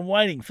getting smacked. I'm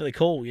waiting for the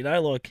call, you know,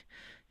 like,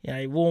 you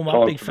know, warm up,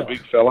 Time big for the fella.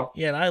 big fella.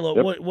 You know, like,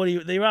 Yep. what do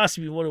you? They were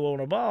asking me what do I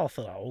want to bowl. I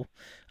thought, oh, well,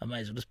 I may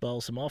as well just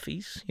bowl some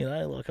offies. You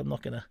know, like I'm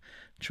not going to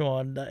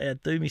try and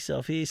outdo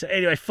myself here. So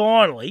anyway,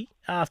 finally,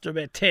 after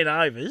about 10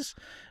 overs,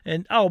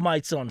 and old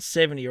mate's on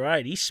 70 or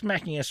 80,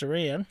 smacking us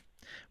around.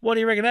 What do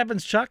you reckon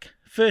happens, Chuck?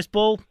 First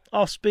ball,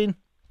 off spin.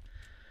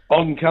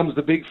 On comes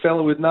the big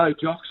fella with no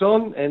jocks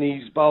on, and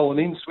he's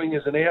bowling in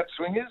swingers and out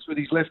swingers with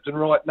his left and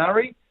right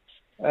nurry.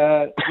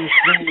 Just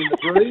swinging in the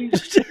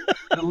breeze.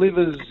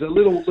 Delivers a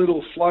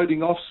little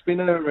floating off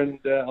spinner, and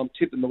I'm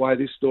tipping the way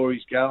this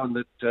story's going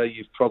that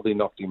you've probably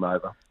knocked him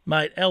over.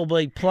 Mate,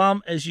 LB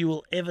plumb as you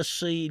will ever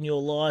see in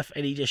your life,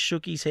 and he just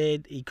shook his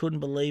head. He couldn't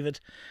believe it.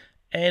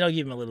 And I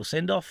give him a little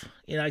send-off,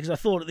 you know, because I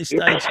thought at this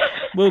stage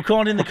we were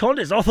kind of in the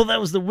contest. I thought that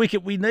was the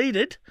wicket we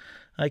needed.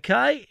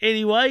 Okay,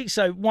 anyway,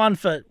 so one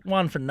for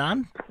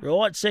none,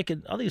 right?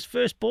 Second, I think it's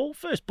first ball,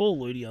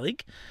 Ludi, I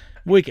think.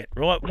 Wicket,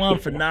 right? 1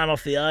 for none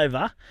off the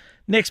over.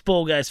 Next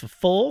ball goes for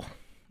 4.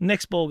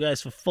 Next ball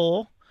goes for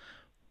 4.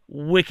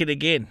 Wicket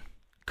again.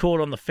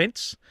 Caught on the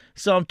fence.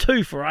 So I'm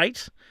 2 for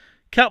 8.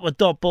 Couple of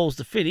dot balls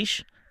to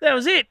finish. That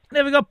was it.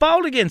 Never got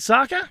bowled again,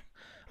 Saka.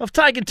 I've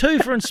taken 2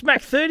 for and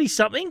smacked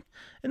 30-something,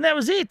 and that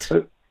was it.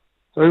 So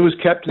who was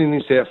captain in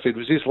this outfit?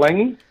 Was this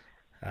Langy?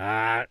 No,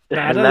 I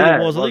don't No, think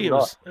it was. I it think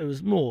was it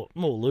was more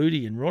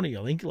Ludi and Ronnie,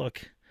 I think.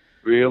 Like,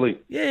 Really?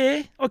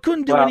 yeah, I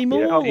couldn't do Well, any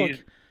more. yeah,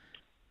 like,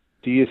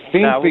 Do you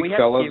think, No, big we have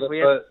fella, to give- we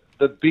that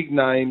the big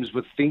names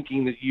were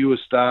thinking that you were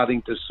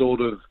starting to sort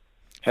of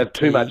have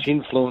too much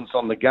influence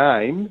on the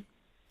game,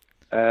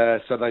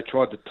 so they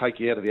tried to take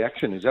you out of the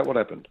action? Is that what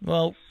happened?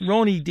 well,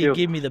 Ronnie did Steal-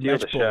 give me the steal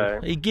match the ball.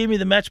 show. He gave me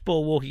the match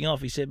ball walking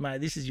off. He said,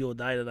 mate, this is your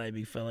day today,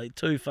 big fella.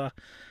 2 for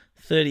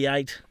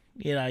 38.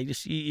 You know,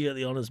 you got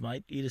the honours,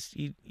 mate.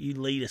 You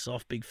lead us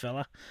off, big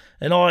fella.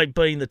 And I,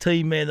 being the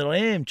team man that I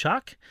am,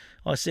 Chuck,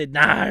 I said,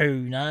 no,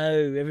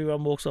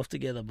 everyone walks off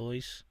together,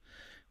 boys.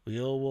 We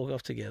all walk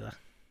off together.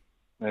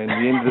 And the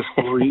end of the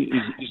story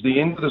is the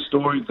end of the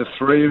story. The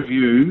three of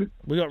you,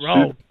 We got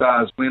rolled.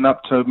 superstars, went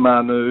up to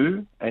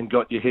Manu and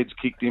got your heads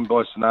kicked in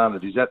by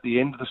Sananad. Is that the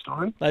end of the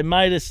story? They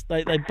made us.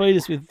 They beat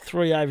us with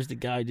 3 overs to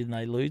go, didn't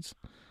they, Ludes?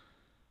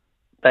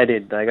 They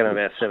did. They got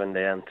about 7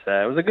 down. So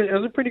it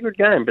was a pretty good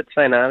game. But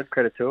saying that,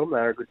 credit to them.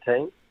 They're a good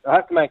team. I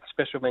have to make a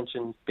special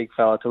mention, big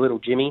fella, to little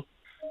Jimmy.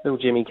 Little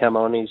Jimmy come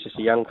on. He's just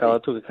a young fella.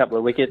 Took a couple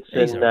of wickets,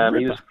 He's and a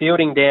he was ripper.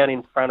 fielding down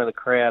in front of the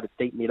crowd at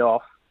deep mid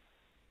off,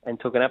 and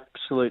took an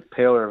absolute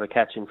peeler of a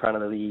catch in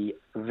front of the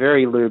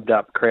very lubed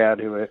up crowd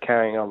who were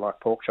carrying on like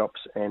pork chops,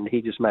 and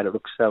he just made it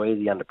look so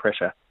easy under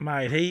pressure.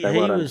 Mate, he So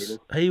well done,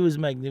 was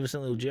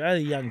magnificent, little Jimmy,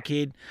 only a young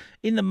kid,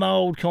 in the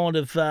mould kind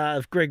of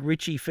Greg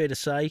Ritchie, fair to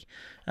say,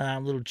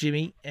 little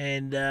Jimmy,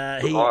 and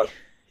Right.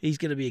 he's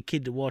going to be a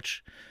kid to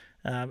watch.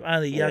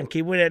 Only a young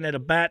kid, went out and had a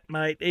bat,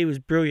 mate. He was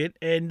brilliant.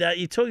 And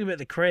you're talking about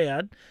the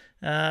crowd.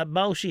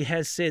 Bolshi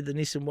has said the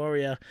Nissan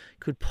Warrior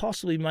could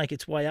possibly make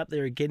its way up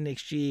there again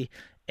next year,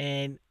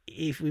 and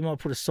if we might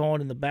put a sign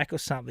in the back or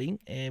something,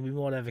 and we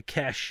might have a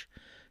cash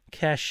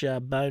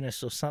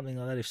bonus or something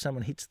like that if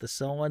someone hits the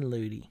sign,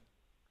 Ludi.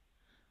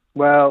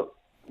 Well,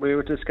 we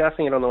were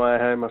discussing it on the way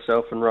home,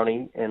 myself and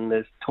Ronnie, and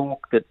there's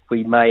talk that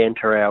we may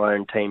enter our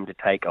own team to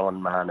take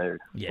on Manu.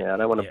 Yeah, Now, I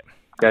don't want to yeah.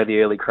 go the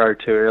early crow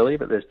too early,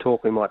 but there's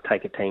talk we might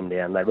take a team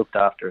down. They looked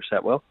after us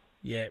that well.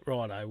 Yeah,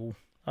 righto. Well,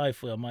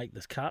 hopefully I'll make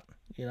this cut.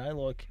 You know,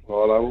 like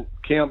Well, they'll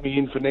count me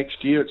in for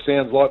next year. It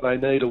sounds like they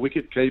need a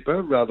wicket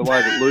keeper, the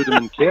way that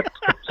Ludeman kept.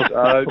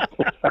 So,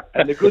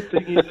 and the good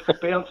thing is, if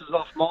it bounces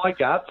off my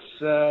guts,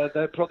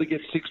 they'll probably get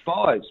 6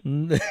 byes.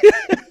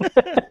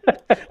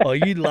 oh,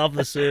 you love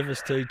the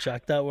service too,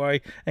 Chuck. Don't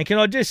worry. And can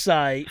I just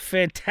say,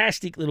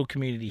 fantastic little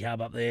community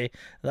hub up there.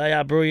 They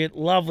are brilliant,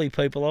 lovely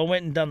people. I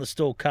went and done the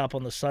Stork Cup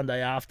on the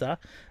Sunday after.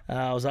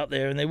 I was up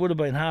there, and there would have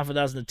been half a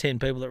dozen to 10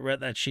 people that were at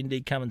that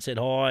shindig come and said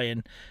hi,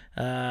 and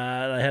they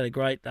had a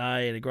great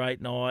day and a great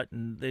night,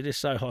 and they're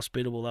just so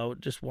hospitable. They were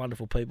just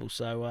wonderful people.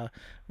 So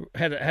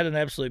had an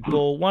absolute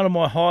ball. One of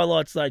my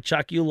highlights, though,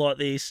 Chuck, you'll like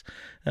this.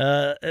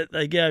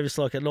 They gave us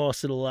like a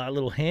nice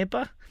little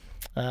hamper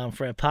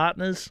for our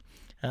partners.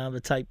 to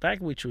take back,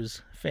 which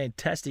was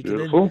fantastic.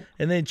 Beautiful.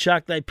 And then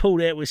Chuck, they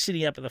pulled out. We're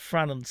sitting up at the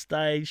front on the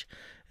stage,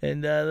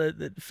 and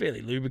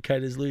fairly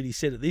lubricated, as Ludi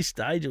said at this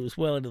stage. It was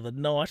well into the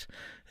night,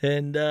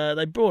 and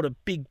they brought a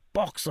big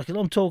box, like, and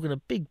I'm talking a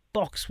big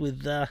box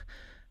with a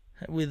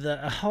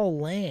whole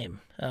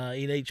lamb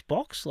in each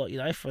box, like,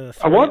 for the I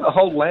three. want a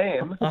whole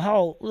lamb. A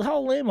whole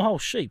lamb, a whole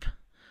sheep.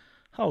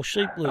 Whole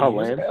sheep, Ludi. Whole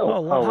was it? lamb.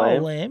 Whole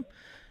Whole lamb.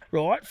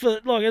 Right,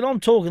 and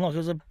I'm talking like it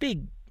was a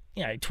big,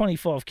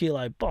 25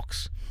 kilo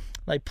box.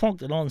 They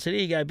plonked it on and said,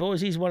 "Here you go,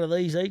 boys, here's one of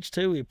these each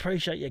too. We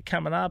appreciate you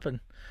coming up," and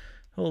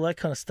all that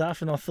kind of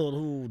stuff. And I thought,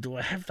 oh, do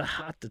I have the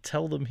heart to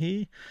tell them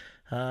here?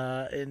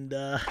 I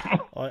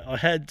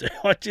had to.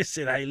 I just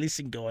said, "Hey,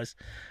 listen, guys,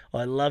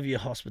 I love your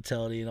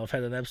hospitality and I've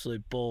had an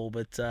absolute ball,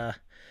 but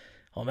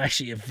I'm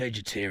actually a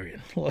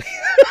vegetarian." And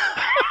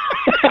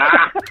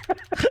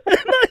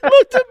they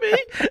looked at me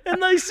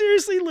and they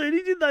seriously,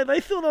 Looney, didn't they? They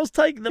thought I was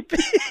taking the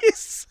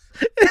piss.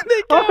 And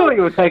they're I thought going,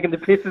 you were taking the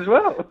piss as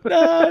well.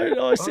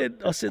 no, I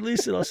said,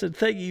 listen, I said,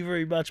 thank you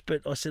very much,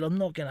 but I said, I'm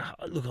not going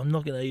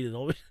to eat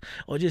it.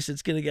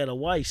 It's going to go to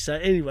waste. So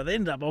anyway, they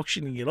ended up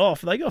auctioning it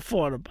off. They got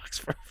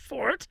 $400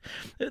 for it.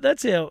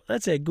 That's how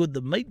good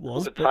the meat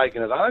was. But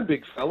taking it home,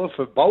 big fella,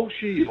 for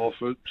Bolshe or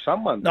for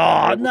someone.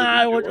 Oh,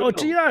 no.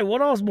 Do you know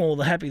what? I was more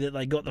than happy that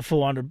they got the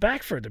 $400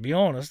 back for it, to be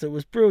honest. It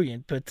was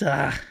brilliant. But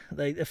a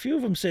few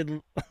of them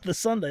said the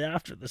Sunday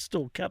after the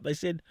Stork Cup, they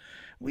said,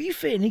 were you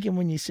fair nicking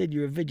when you said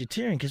you're a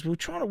vegetarian? Because we were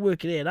trying to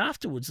work it out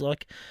afterwards.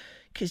 Like,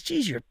 because,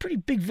 geez, you're a pretty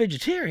big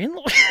vegetarian.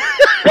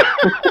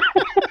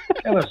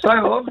 And I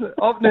say,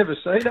 I've never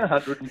seen a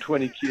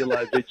 120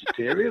 kilo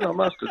vegetarian, I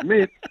must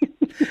admit.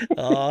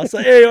 So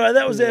anyway,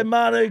 that was our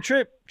Manu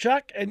trip,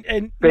 Chuck.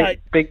 And mate,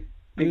 big,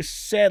 we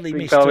sadly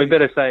missed so you. we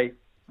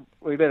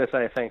better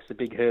say thanks to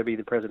Big Herbie,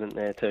 the president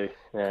there too.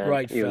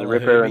 Great he was a fella,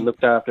 ripper Herbie. and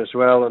looked after us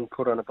well and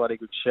put on a bloody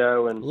good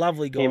show. And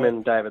Lovely guy. him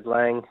and David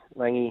Lange,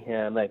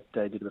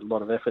 they did a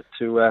lot of effort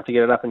to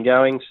get it up and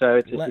going. So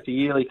it's a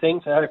yearly thing.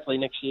 So hopefully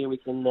next year we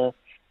can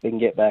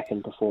get back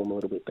and perform a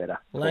little bit better.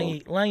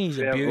 Langy's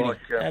a Sounds beauty, like,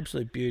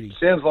 absolute beauty.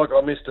 Sounds like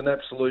I missed an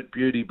absolute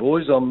beauty,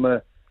 boys.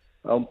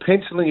 I'm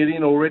penciling it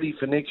in already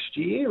for next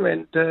year.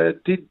 And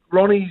did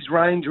Ronnie's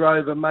Range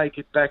Rover make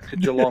it back to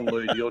Geelong,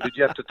 Ludi, or did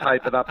you have to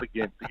tape it up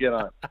again to get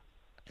home?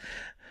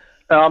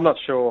 I'm not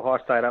sure.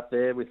 I stayed up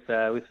there with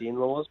the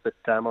in-laws, but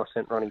I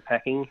sent Ronnie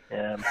packing.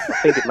 I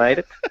think it made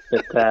it,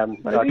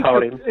 but I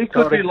told him. He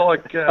could be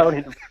like. told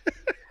him.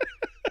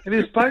 If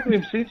you spoke to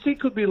him since, he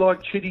could be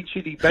like Chitty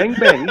Chitty Bang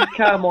Bang. His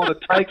car might have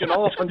taken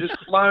off and just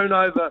flown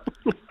over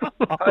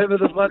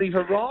the bloody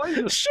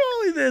horizon.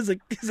 Surely there's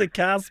a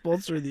car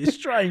sponsor in the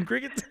Australian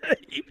cricket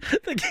team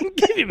that can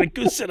give him a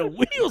good set of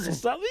wheels or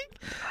something.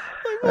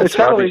 The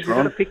trouble is, you've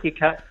got to pick your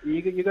car.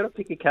 You got to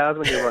pick your cars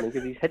when you're running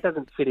because his head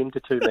doesn't fit into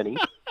too many.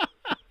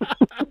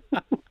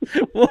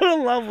 What a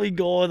lovely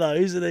guy, though,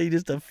 isn't he?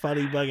 Just a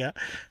funny bugger.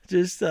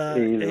 Just He's a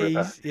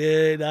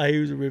ripper. he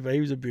was a ripper. He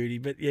was a beauty.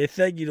 But yeah,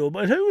 thank you to him.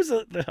 But who was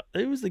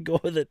the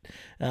guy that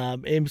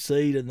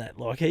MC'd and that?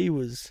 Like he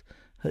was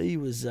a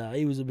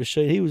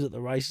machine. He was at the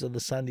races on the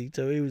Sunday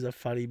too. He was a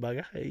funny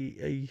bugger.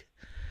 He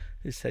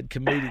just had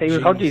comedic. He was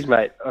genius. Hodges,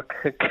 mate.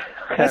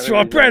 That's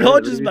right, Brad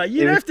Hodges, mate.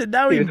 You'd have to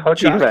know he him, was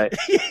Hodges, Chuck. mate.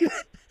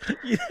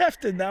 You'd have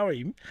to know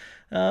him.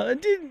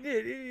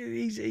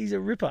 He's a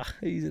ripper.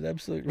 He's an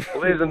absolute ripper.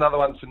 Well, there's another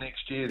one for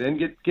next year. Then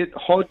get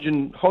Hodge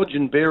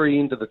and Berry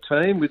into the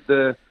team with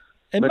the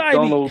And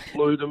McDonald,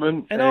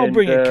 Ludeman, and I'll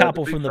bring a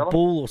couple big from the fella.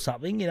 Bull or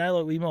something.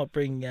 Like we might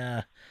bring,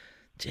 I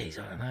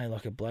don't know,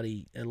 like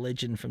a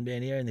legend from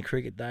down here in the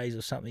cricket days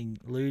or something.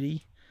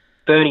 Ludi,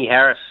 Bernie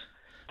Harris.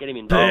 Get him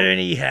involved.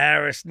 Bernie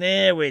Harris.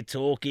 Now we're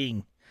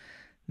talking.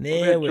 What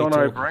Now about we're John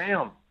talking.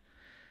 O'Brien.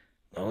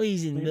 Oh,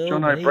 he's in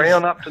John Melbourne.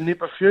 O'Brien up to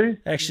nip a few.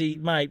 Actually,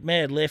 mate,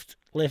 mad left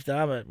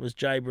armour was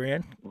Jay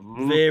Brown.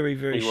 Mm-hmm. Very,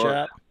 very He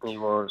sharp. was. He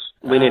was.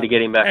 We need to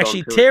get him back on.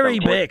 Actually, too at Terry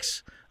some point.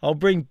 Becks. I'll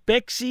bring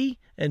Bexy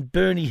and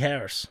Bernie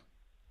Harris.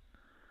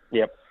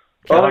 Yep.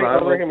 I I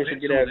know, reckon we well,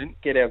 should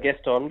excellent. get our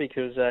guest on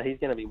because he's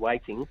going to be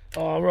waiting.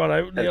 Oh, right.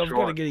 I've got to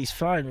right. get his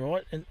phone,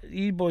 right? And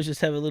you boys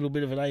just have a little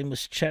bit of an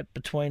aimless chat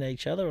between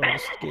each other. I'll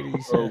just get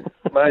his... Well,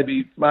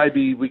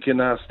 maybe we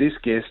can ask this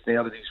guest,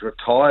 now that he's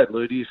retired,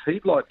 Ludi, if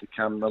he'd like to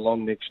come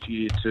along next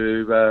year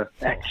to...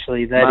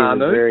 Actually, that is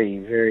Manu? a very,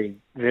 very,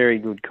 very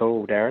good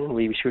call, Darren.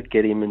 We should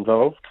get him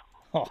involved.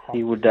 Oh,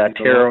 He would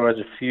terrorise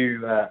a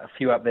few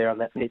up there on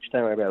that pitch.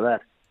 Don't worry about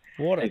that.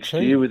 what a next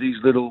year team. with his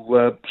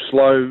little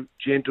slow,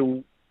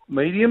 gentle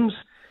mediums.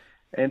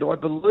 And I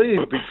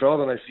believe, Big Fella, I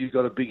don't know if you've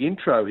got a big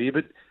intro here,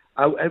 but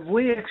have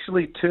we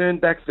actually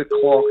turned back the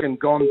clock and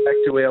gone back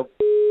to our...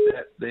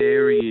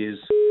 There he is.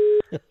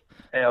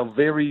 Our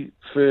very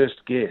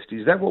first guest.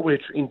 Is that what we're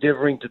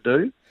endeavouring to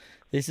do?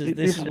 This is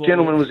This what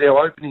gentleman was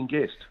our opening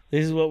guest.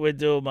 This is what we're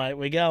doing, mate.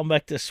 We're going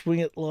back to swing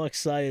it like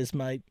Sayers,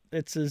 mate.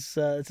 It's as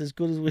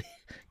good as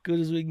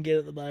we can get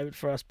at the moment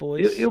for us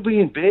boys. He'll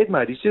be in bed,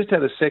 mate. He's just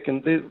had a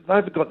second...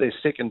 They've got their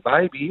second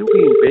baby. He'll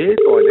be in bed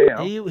by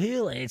now.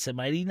 He'll answer,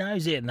 mate. He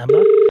knows our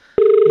number.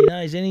 He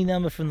knows any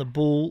number from the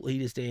Bull. He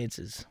just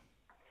answers.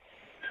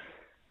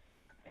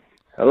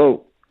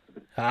 Hello.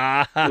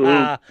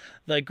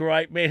 The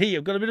great man. Here,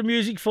 I've got a bit of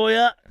music for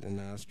you. The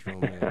nostril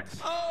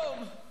mix.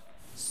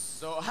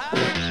 So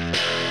high.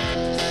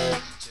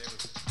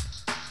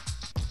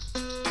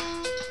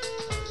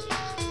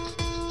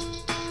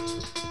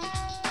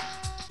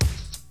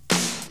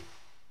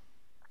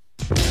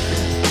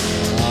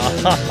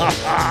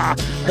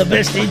 The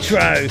best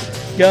intro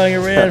going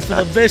around for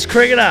the best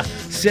cricketer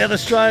South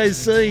Australia's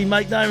seen.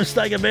 Make no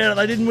mistake about it,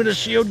 they didn't win a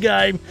Shield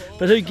game,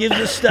 but who gives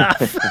a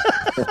stuff?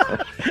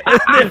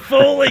 And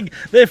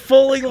they're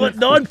falling like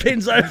nine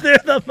pins over there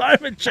at the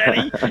moment,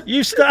 Chatty.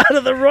 You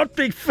started the rot,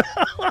 big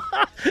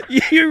fella.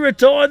 You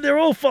retired, they're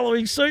all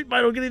following suit, mate.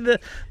 I'll get in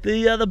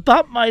the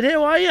bump, mate.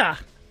 How are you?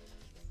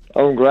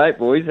 I'm great,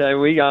 boys. How are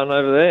we going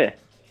over there?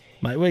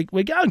 Mate,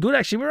 we're going good,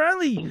 actually. We're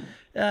only...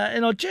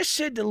 and I just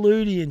said to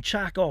Ludi and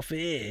Chuck off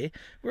air,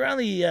 we're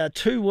only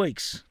 2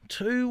 weeks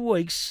to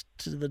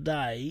the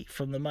day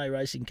from the May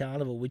Racing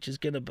Carnival, which is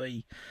going to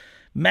be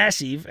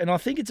massive. And I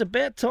think it's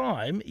about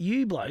time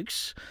you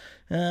blokes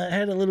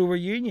had a little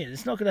reunion.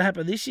 It's not going to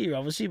happen this year,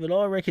 obviously, but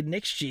I reckon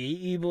next year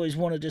you boys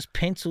want to just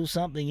pencil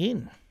something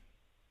in.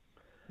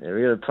 Yeah,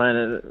 we got to plan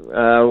it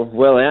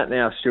well out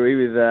now, Stewie,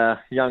 with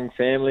young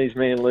families,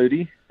 me and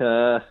Ludi.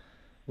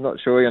 Not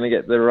sure we're going to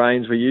get the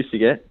range we used to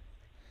get.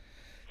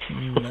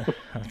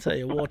 I'll tell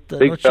you what,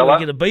 Big not sure fella, we're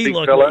going to be big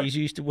like fella. what we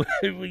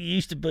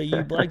used to be,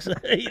 you blokes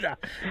either.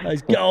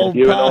 Those gold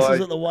You and passes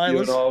I- at the You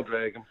Whalers. and I'll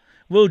drag them.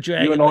 We'll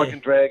drag You and it I there. can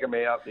drag them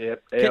out.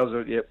 Yep, ours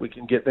are, yep, we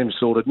can get them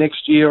sorted.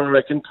 Next year, I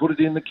reckon, put it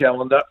in the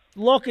calendar.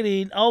 Lock it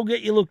in. I'll get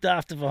you looked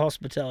after for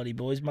hospitality,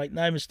 boys. Make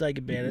no mistake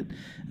about it.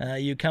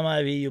 You come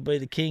over here, you'll be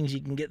the kings.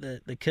 You can get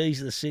the keys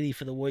of the city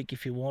for the week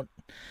if you want.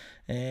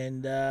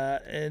 And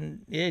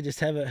yeah, just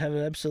have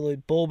an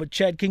absolute ball. But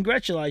Chad,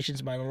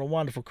 congratulations, mate, on a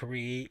wonderful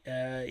career.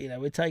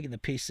 We're taking the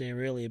piss there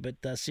earlier, but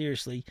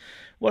seriously,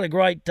 what a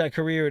great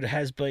career it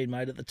has been,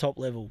 mate, at the top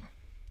level.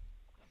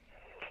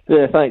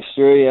 Yeah, thanks,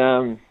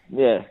 Stewie.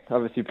 Yeah,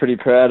 obviously pretty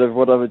proud of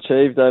what I've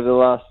achieved over the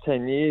last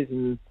 10 years,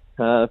 and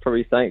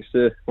probably thanks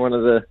to one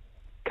of the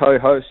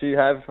co-hosts you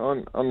have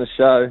on the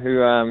show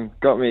who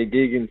got me a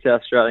gig in South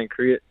Australian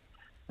cricket.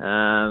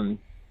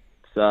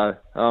 So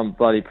I'm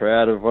bloody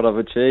proud of what I've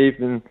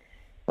achieved, and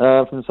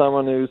from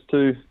someone who was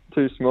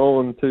too small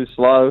and too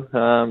slow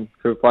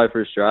to play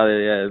for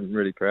Australia, yeah, I'm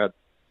really proud.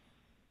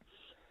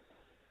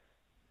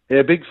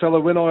 Yeah, big fella,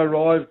 when I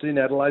arrived in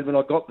Adelaide, when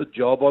I got the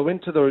job, I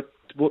went to there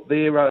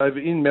over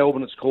in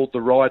Melbourne, it's called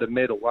the Ryder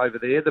Medal over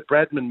there, the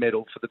Bradman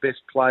Medal for the best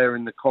player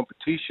in the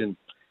competition.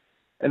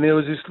 And there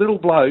was this little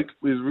bloke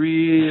with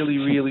really,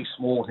 really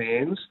small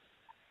hands,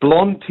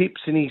 blonde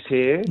tips in his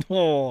hair, Just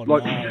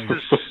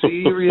a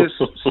serious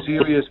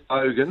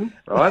bogan,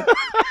 right?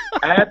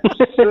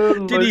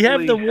 Absolutely. Did he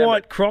have the hammered.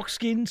 white croc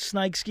skin,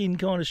 snake skin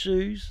kind of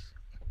shoes?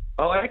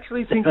 I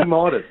actually think he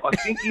might have. I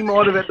think he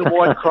might have had the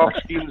white croc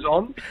skins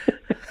on.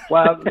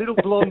 Well, little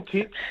blonde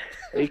tips.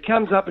 He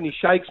comes up and he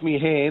shakes me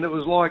hand. It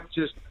was like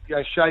just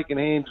shaking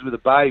hands with a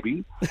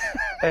baby.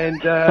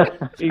 And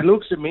he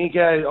looks at me and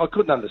goes, I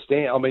couldn't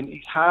understand. I mean,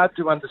 he's hard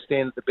to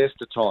understand at the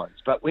best of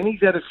times. But when he's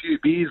had a few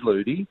beers,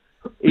 Ludi,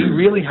 he's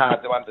really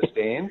hard to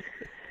understand.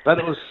 But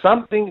it was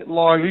something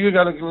like, are you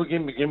going to look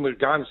in again with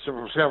going to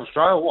South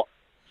Australia or what?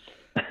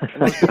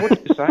 And I said, what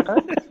did you say,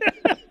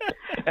 mate?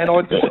 And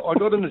I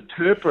got an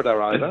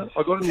interpreter over.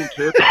 I got an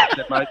interpreter and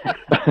said, mate,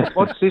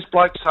 what's this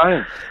bloke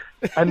saying?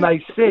 And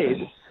they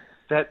said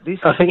that his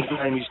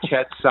name is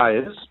Chad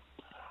Sayers,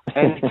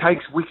 and he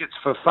takes wickets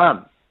for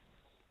fun.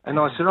 And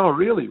I said, oh,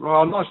 really?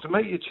 Well, nice to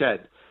meet you,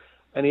 Chad.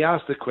 And he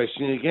asked the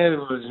question again, it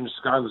was in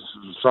Australia.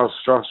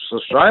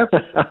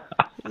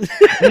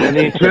 And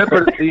the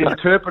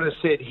interpreter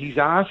said, he's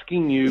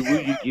asking you,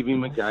 will you give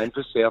him a game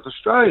for South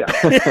Australia?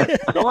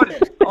 So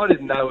I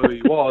didn't know who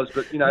he was,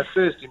 but,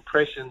 first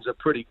impressions are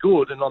pretty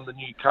good. And I'm the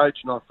new coach,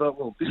 and I thought,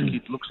 well, this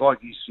kid looks like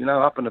he's,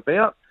 up and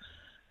about.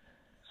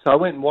 So I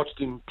went and watched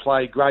him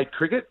play grade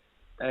cricket,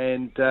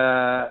 and they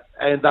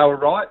were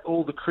right.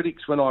 All the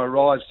critics, when I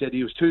arrived, said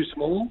he was too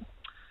small,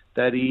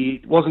 that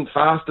he wasn't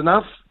fast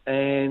enough,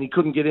 and he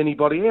couldn't get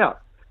anybody out.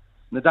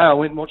 And the day I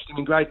went and watched him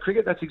in grade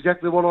cricket, that's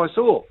exactly what I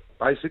saw,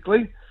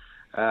 basically.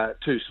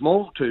 Too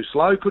small, too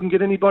slow, couldn't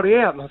get anybody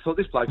out. And I thought,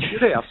 this bloke's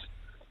shit house.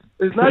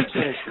 There's no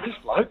chance for this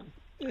bloke.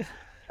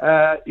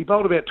 He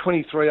bowled about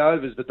 23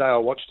 overs the day I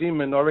watched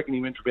him, and I reckon he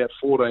went for about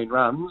 14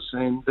 runs.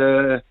 And,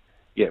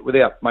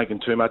 without making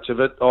too much of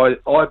it,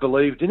 I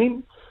believed in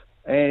him.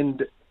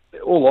 And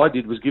all I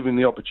did was give him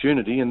the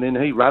opportunity, and then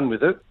he ran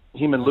with it.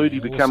 Him and Ludi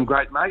become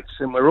great mates,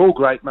 and we're all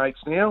great mates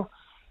now.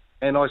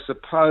 And I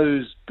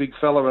suppose, big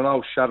fella, and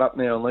I'll shut up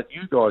now and let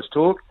you guys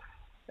talk,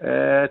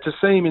 to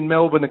see him in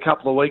Melbourne a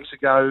couple of weeks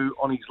ago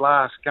on his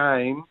last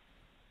game,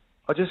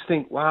 I just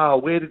think, wow,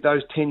 where did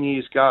those 10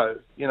 years go?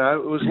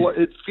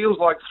 It feels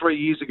like 3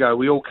 years ago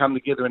we all come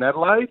together in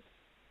Adelaide,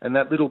 and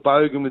that little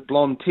bogan with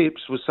blonde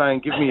tips was saying,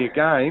 give me a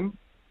game.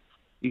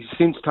 He's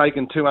since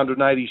taken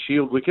 280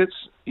 Shield wickets.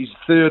 He's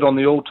third on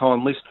the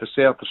all-time list for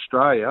South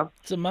Australia.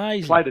 It's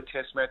amazing. Played a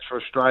test match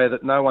for Australia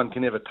that no one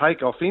can ever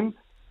take off him.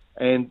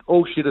 And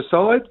all shit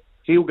aside,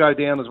 he'll go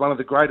down as one of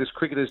the greatest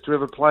cricketers to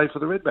ever play for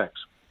the Redbacks.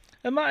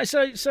 And mate,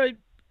 so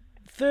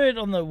third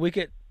on the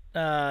wicket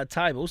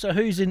table. So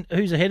who's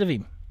ahead of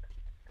him?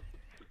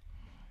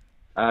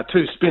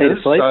 Two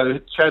spinners. So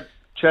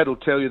Chad will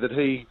tell you that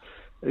he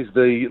is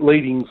the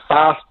leading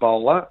fast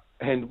bowler,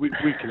 and we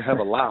can have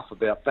a laugh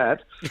about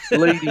that.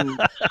 Leading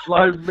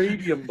slow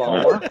medium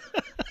bowler.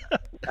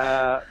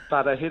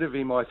 But ahead of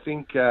him, I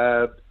think,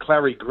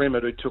 Clary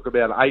Grimmett, who took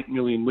about 8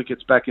 million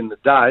wickets back in the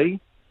day.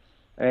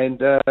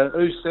 And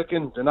who's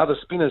second? Another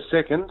spinner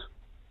second.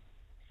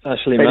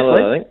 Ashley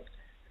Mallett, I think.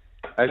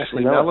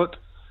 Ashley Mallett,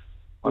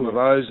 one of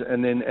those,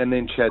 and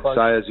then Chad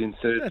Sayers in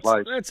third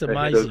place. That's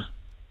amazing.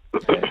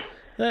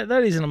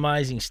 That is an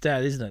amazing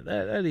stat, isn't it?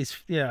 That is,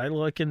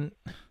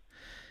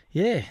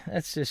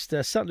 that's just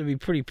something to be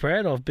pretty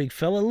proud of, big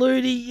fella.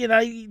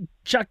 Ludi,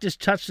 Chuck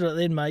just touched on it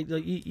then, mate.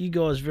 Like, you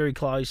guys are very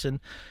close, and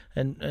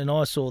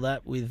I saw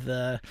that with,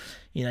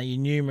 your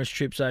numerous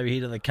trips over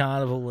here to the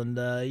carnival, and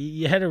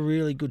you had a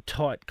really good,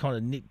 tight kind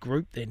of knit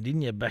group then,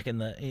 didn't you, back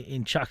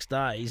in Chuck's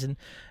days? And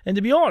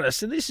to be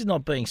honest, and this is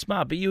not being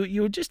smart, but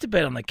you were just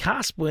about on the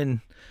cusp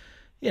when,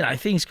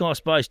 things, I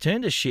suppose,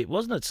 turned to shit,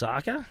 wasn't it,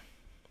 Saka?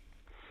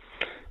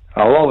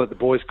 Oh, I'll let the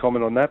boys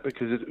comment on that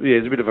because it's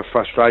a bit of a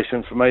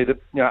frustration for me that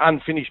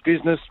unfinished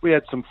business. We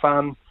had some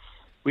fun.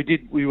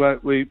 We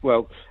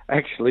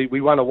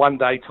won a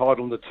one-day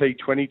title and the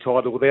T20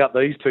 title without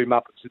these two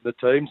Muppets in the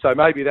team, so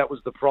maybe that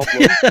was the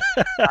problem.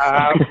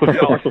 I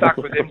stuck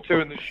with them two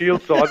in the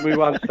Shield side and we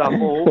won stuff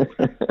all.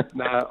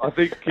 No, I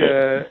think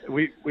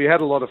we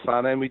had a lot of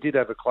fun and we did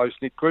have a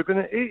close-knit group,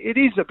 and it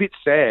is a bit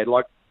sad.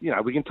 Like,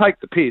 we can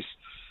take the piss,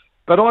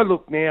 but I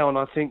look now and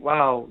I think,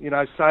 wow,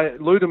 say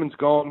Ludeman's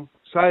gone.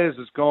 Sayers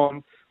is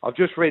gone. I've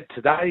just read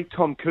today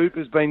Tom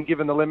Cooper's been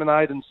given the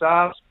lemonade and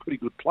SARS. Pretty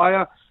good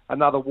player.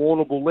 Another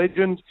Warrnambool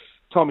legend.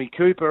 Tommy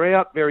Cooper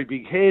out. Very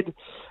big head.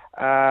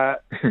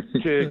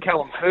 To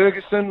Callum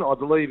Ferguson, I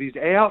believe he's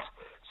out.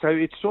 So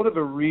it's sort of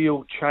a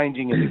real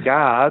changing of the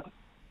guard.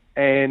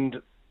 And,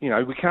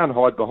 we can't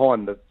hide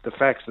behind the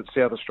facts that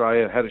South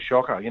Australia had a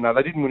shocker.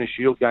 They didn't win a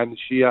Shield game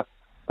this year.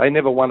 They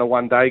never won a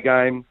one-day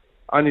game.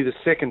 Only the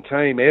second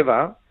team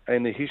ever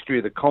in the history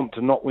of the comp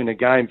to not win a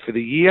game for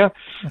the year.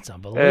 That's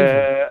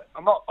unbelievable.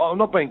 I'm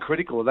not being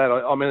critical of that.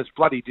 I mean, it's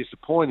bloody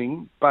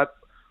disappointing, but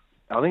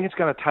I think it's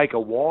going to take a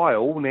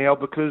while now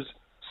because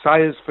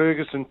Sayers,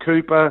 Ferguson,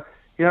 Cooper,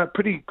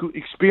 pretty good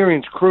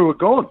experienced crew are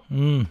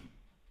gone.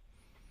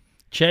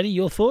 Chatty,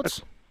 your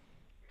thoughts?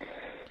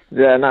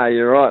 Yeah, no,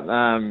 you're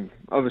right.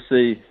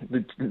 Obviously,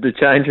 the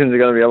change-ins are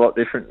going to be a lot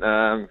different.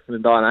 The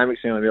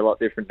dynamics are going to be a lot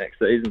different next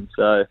season,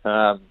 so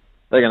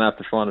they're going to have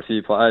to find a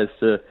few players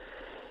to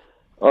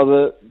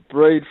either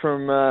breed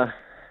from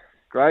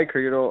grade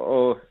cricket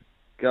or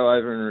go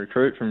over and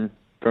recruit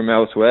from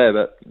elsewhere.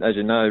 But as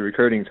you know,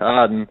 recruiting's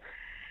hard, and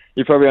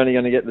you're probably only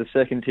going to get the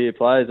second-tier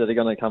players that are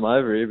going to come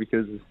over here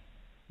because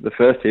the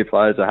first-tier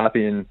players are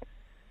happy and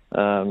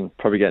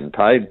probably getting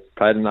paid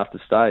enough to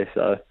stay.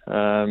 So,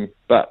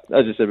 but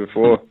as you said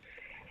before,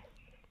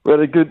 we had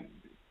a good,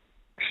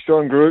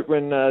 strong group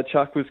when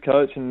Chuck was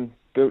coach and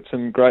built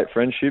some great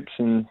friendships,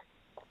 and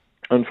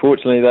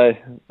unfortunately,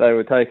 they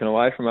were taken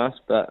away from us,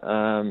 but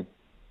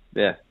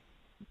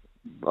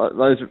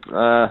those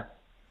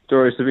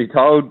stories to be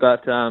told.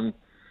 But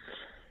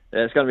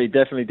it's going to be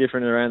definitely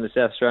different around the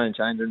South Australian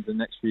change-ins in the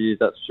next few years,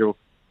 that's for sure.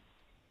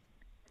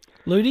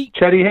 Ludi?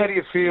 Chatty, how do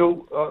you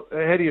feel?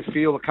 How do you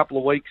feel a couple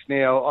of weeks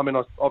now? I mean,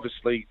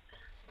 obviously,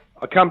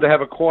 I come to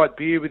have a quiet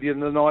beer with you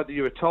the night that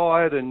you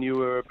retired, and you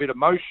were a bit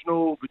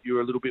emotional, but you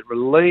were a little bit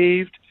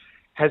relieved.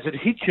 Has it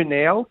hit you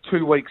now,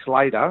 2 weeks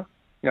later?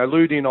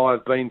 Ludi and I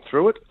have been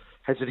through it.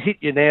 Has it hit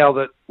you now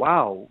that,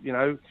 wow,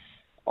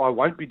 I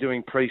won't be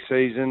doing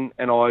pre-season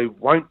and I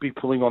won't be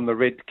pulling on the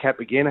red cap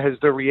again? Has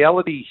the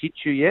reality hit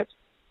you yet?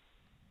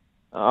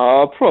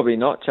 Probably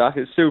not, Chuck.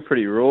 It's still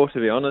pretty raw, to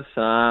be honest.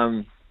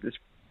 It's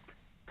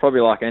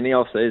probably like any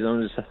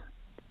off-season. I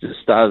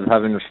just started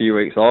having a few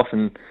weeks off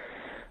and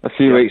a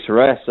few weeks to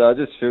rest, so it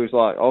just feels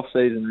like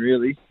off-season,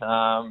 really.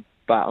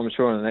 But I'm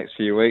sure in the next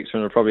few weeks,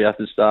 when I'll probably have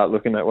to start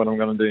looking at what I'm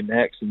going to do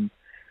next and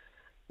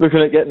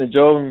looking at getting a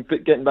job and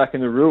getting back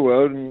in the real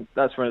world, and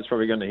that's when it's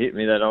probably going to hit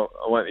me that I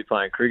won't be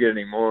playing cricket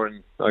anymore,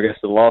 and I guess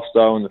the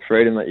lifestyle and the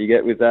freedom that you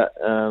get with that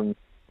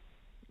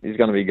is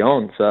going to be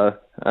gone. So,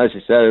 as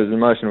you said, it was an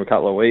emotional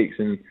couple of weeks,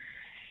 and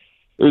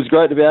it was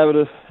great to be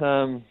able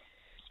to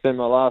spend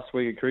my last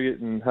week of cricket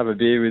and have a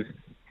beer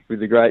with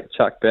the great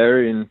Chuck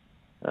Berry and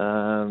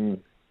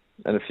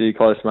a few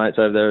close mates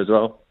over there as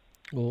well.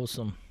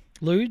 Awesome.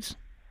 Ludes?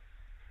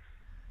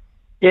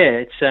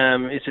 Yeah, it's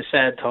a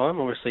sad time.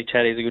 Obviously,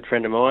 Chatty's a good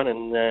friend of mine,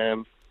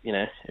 and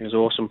it was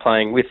awesome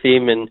playing with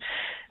him. And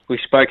we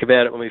spoke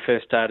about it when we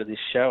first started this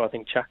show. I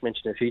think Chuck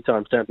mentioned a few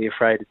times, don't be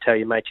afraid to tell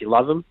your mates you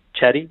love them.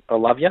 Chatty, I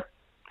love you.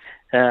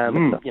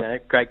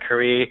 Great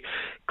career.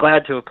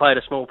 Glad to have played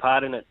a small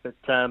part in it. But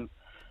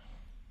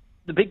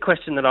the big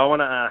question that I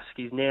want to ask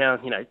is now,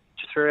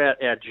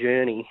 throughout our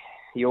journey,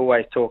 you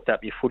always talked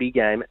up your footy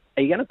game.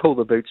 Are you going to pull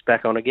the boots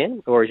back on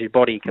again, or is your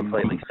body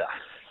completely stuffed?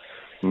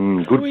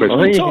 Good Are we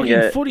question. talking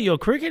Yeah. footy or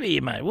cricket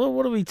here, mate?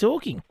 What are we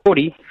talking?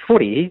 Footy.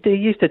 He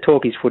used to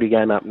talk his footy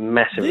game up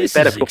massively. This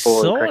Better is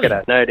football than exciting.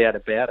 cricketer, no doubt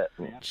about it.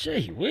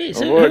 Gee whiz.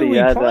 I've Who are already we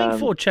had, playing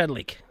for,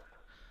 Chadlick?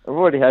 I've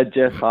already had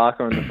Jeff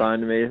Parker on the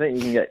phone to me. I think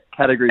you can get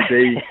Category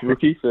B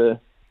rookie for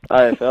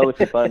AFL if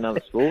you play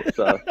another sport.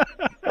 So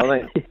I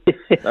think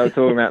they were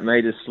talking about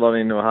me just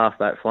slotting into a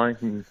half-back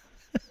flank. And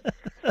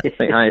I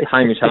think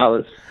Hamish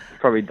Hartlett's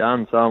probably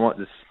done, so I might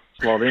just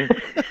slot in.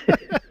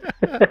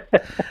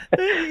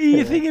 Are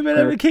you thinking about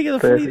having a kick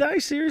of the footy, though?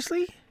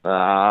 Seriously?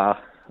 I'd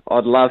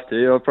love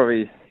to. I've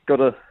probably got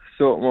to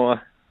sort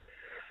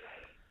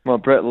my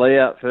Brett Lee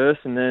out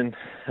first and then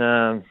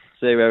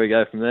see where we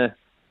go from there.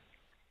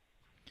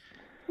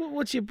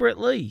 What's your Brett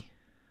Lee?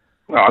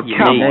 Oh,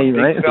 come on,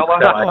 mate. big fella.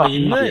 Oh,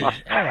 you need.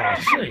 Oh,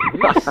 gee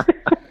whiz. God.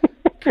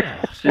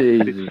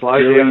 Jeez,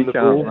 Slow down the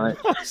ball. mate.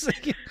 I was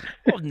thinking,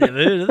 I've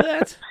never heard of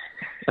that.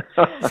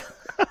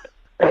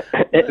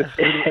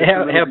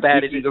 How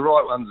bad is it? The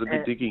right one's a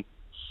bit dicky.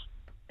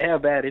 How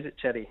bad is it,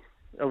 Chatty?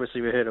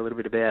 Obviously, we heard a little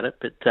bit about it,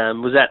 but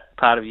was that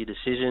part of your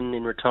decision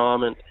in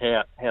retirement?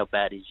 How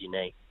bad is your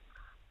knee?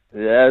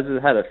 Yeah,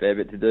 it's had a fair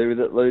bit to do with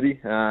it, Ludi.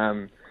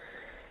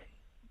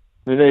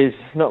 There's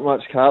not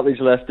much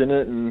cartilage left in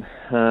it, and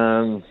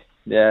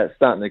it's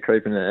starting to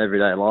creep into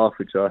everyday life,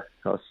 which I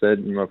said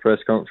in my press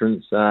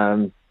conference.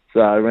 So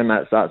when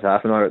that starts to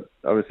happen, I've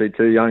obviously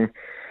two young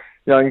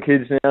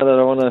kids now that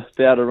I want to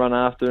be able to run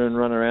after and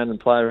run around and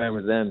play around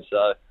with them.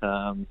 So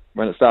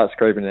when it starts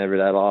creeping into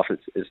everyday life,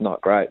 it's not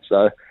great.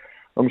 So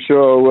I'm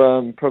sure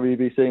I'll probably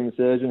be seeing the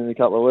surgeon in a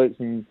couple of weeks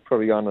and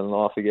probably go under the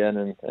knife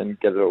again and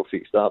get it all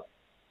fixed up.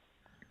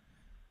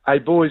 Hey,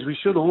 boys, we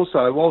should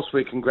also, whilst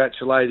we're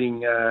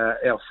congratulating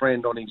our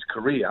friend on his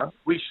career,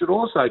 we should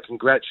also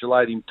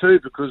congratulate him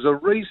too, because a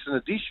recent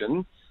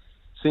addition,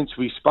 since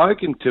we've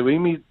spoken to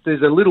him,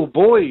 there's a little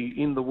boy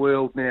in the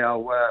world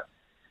now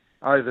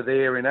over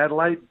there in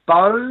Adelaide,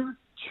 Bo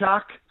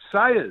Chuck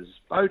Sayers.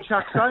 Bo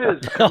Chuck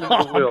Sayers coming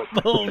to the world.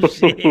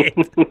 Bullshit.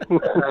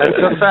 That's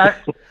a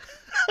fact.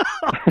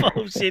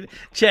 Bullshit.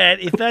 Chad,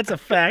 if that's a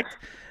fact,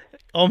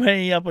 I'm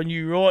hanging up on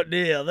you right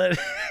now.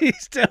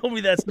 Tell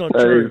me that's not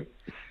true.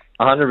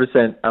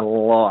 100% a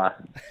lie.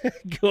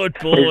 Good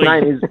boy.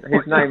 His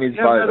name is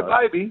You haven't had Bo. a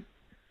baby?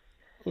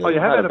 Oh, you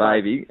have had a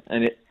baby,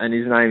 and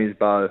his name is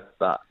Bo,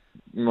 but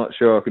I'm not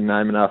sure I could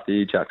name it after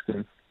you,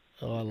 Chuxton.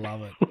 Oh, I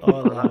love it. I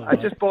love Hey,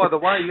 it. just by the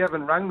way, you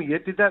haven't rung me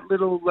yet. Did that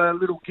little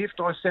gift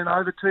I sent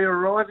over to you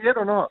arrive yet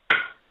or not?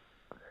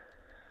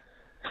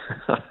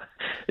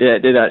 Yeah,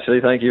 it did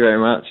actually. Thank you very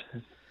much.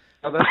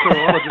 Oh, that's all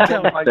right. I just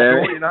want to make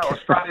Very. sure,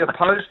 Australia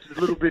Post is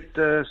a little bit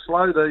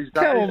slow these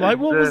days. Come on, mate.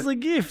 and, What was the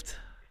gift?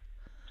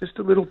 Just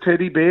a little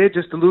teddy bear,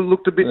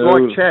 looked a bit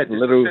Little- like Chad. Just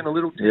little- sent a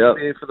little teddy yep.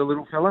 bear for the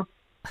little fella.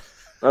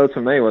 That was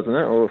for me, wasn't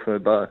it, or for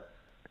Bo?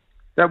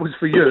 That was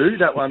for you.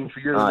 That one for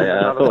you. Oh There's yeah, I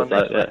another thought one so.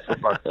 next Yeah. week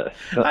for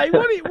both. Hey,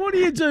 what do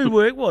you do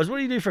work-wise? What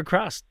do you do for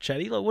crust,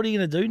 Chatty? Like, what are you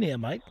going to do now,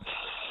 mate?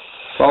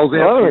 Bowls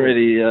Well, I out. haven't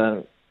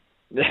really.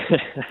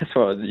 That's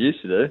what I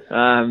used to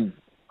do.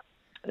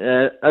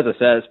 Yeah, as I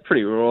said, it's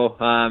pretty raw.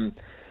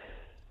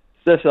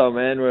 Steph's old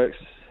man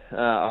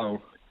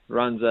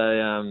runs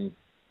a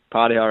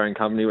party hiring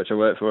company, which I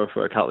worked for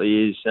a couple of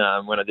years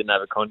when I didn't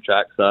have a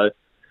contract. So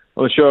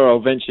I'm sure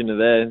I'll venture into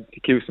there to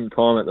kill some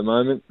time at the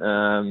moment.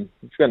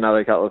 It's got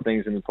another couple of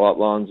things in the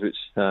pipelines which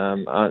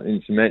aren't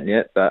in cement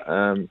yet, but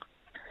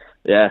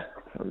yeah,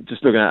 I'm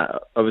just looking at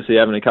obviously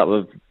having a couple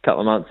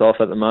of months off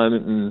at the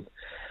moment and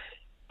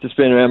just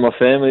being around my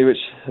family, which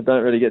I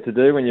don't really get to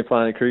do when you're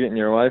playing cricket and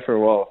you're away for a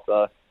while.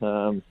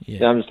 So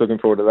yeah, I'm just looking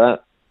forward to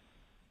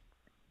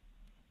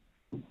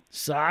that.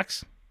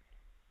 Sucks.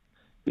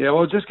 Yeah, well,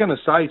 I was just going to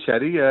say,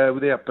 Chatty,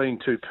 without being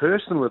too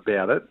personal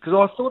about it, because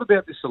I thought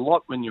about this a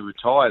lot when you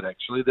retired,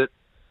 actually, that,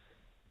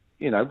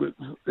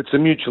 it's a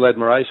mutual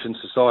admiration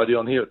society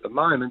on here at the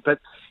moment, but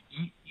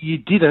you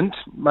didn't,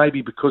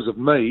 maybe because of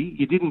me,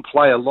 you didn't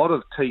play a lot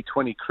of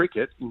T20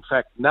 cricket, in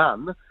fact,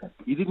 none.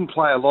 You didn't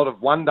play a lot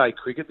of one-day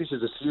cricket. This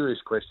is a serious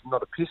question,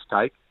 not a piss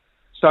take.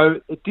 So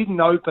it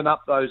didn't open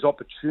up those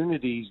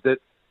opportunities that,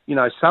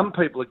 some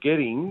people are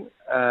getting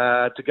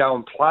to go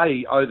and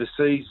play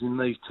overseas in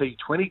these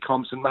T20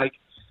 comps and make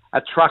a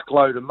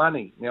truckload of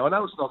money. Now, I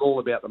know it's not all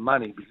about the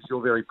money because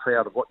you're very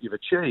proud of what you've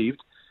achieved,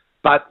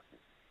 but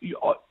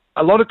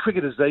a lot of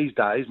cricketers these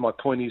days, my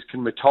point is,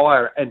 can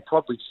retire and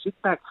probably sit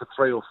back for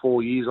 3 or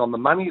 4 years on the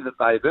money that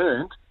they've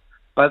earned.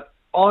 But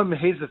I'm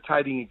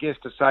hesitating, I guess,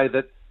 to say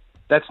that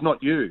that's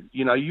not you.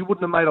 You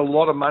wouldn't have made a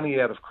lot of money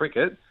out of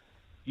cricket.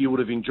 You would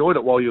have enjoyed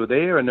it while you were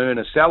there and earn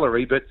a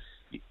salary, but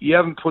you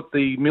haven't put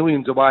the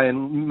millions away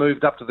and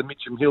moved up to the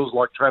Mitcham Hills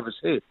like Travis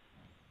Head.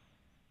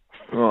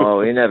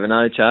 Oh, you never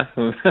know, Chuck.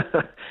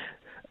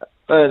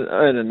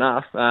 earn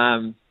enough.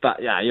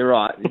 But yeah, you're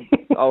right.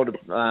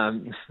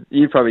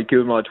 You probably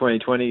killed my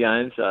 2020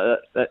 game, so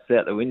that's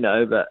out the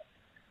window. But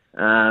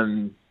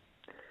the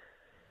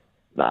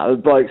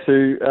blokes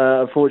who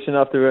are fortunate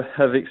enough to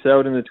have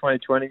excelled in the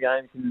 2020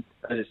 game can,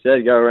 as I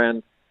said, go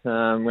around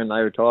when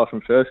they retire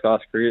from first class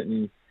cricket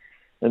and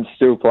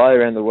still play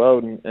around the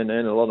world and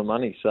earn a lot of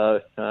money. So,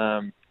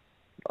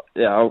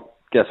 I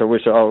guess I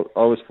wish I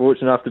was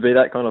fortunate enough to be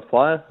that kind of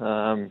player.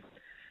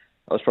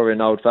 I was probably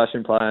an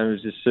old-fashioned player and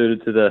was just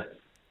suited to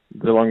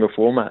the longer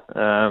format.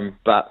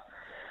 But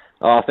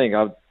I think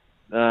I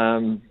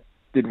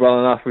did well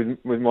enough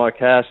with my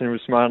cash and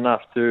was smart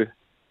enough to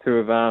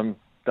have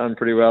done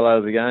pretty well out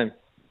of the game.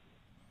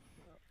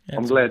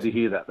 I'm glad to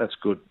hear that. That's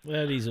good.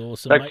 That is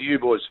awesome. Back mate. to you,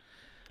 boys.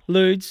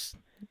 Ludes,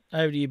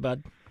 over to you,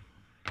 bud.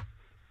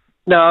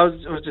 No, I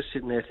was just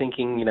sitting there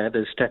thinking,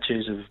 there's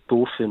statues of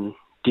Buff and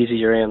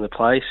Dizzy around the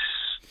place.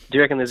 Do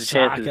you reckon there's a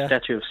chance there's a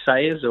statue of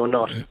Sayers or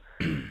not?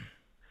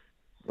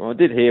 Well, I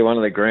did hear one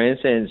of the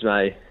grandstands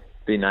may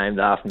be named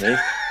after me.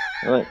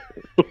 I'm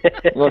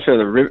not sure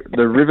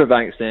the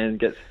Riverbank stand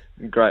gets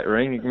a great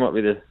ring. It might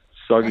be the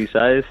Soggy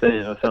Sayers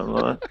stand or something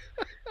like that.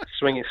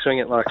 Swing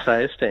it like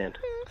Sayers stand.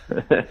 You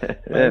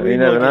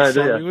never know,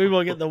 do you? We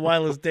might get the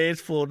Whalers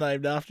dance floor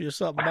named after you or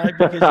something, mate,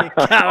 because you're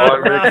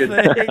coming rough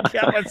there a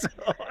couple of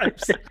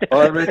times.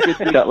 I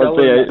reckon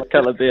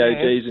couple of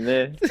BOGs in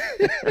there.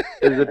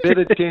 there's a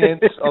better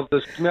chance of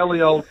the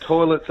smelly old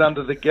toilets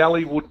under the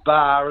Galleywood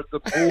bar at the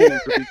pool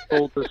to be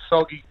called the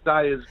Soggy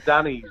Sayers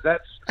Dunnies.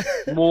 That's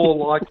more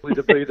likely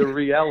to be the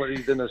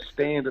reality than a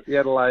stand at the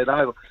Adelaide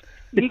Oval.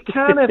 You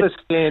can't have a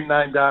stand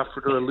named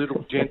after a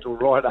little gentle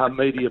right-arm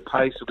media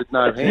pacer with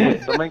no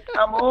hands. I mean,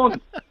 come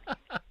on.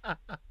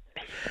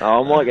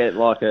 I might get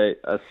like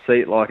a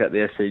seat like at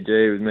the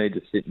SCG with me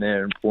just sitting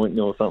there and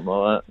pointing or something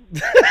like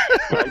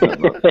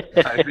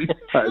that. Maybe.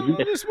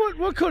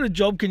 What kind of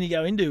job can you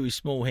go into with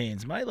small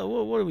hands, mate? Like,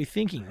 what are we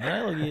thinking?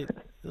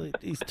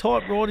 Is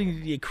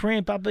typewriting, do you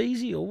cramp up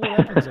easy, or what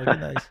happens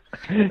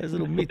in those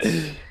little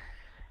mitts?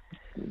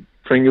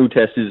 Pringle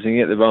testers and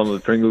get the bottom of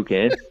the Pringle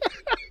can.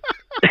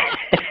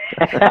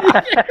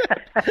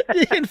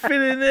 You can fit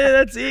in there,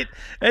 that's it.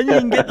 And you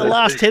can get the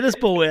last tennis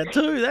ball out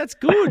too, that's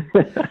good.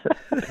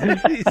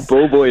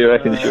 Ball boy, you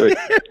reckon, sure.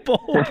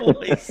 Ball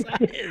boy, yes.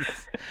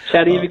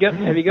 Chatty, have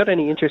you got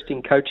any interest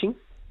in coaching?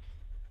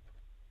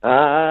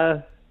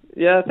 Yeah,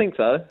 I think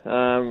so.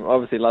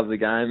 Obviously love the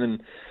game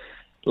and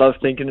love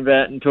thinking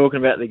about and talking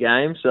about the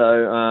game. So,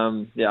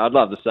 I'd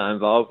love to stay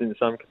involved in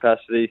some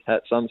capacity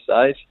at some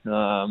stage.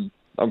 I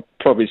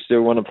probably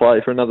still want to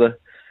play for another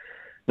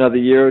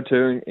year or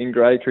two in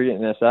grade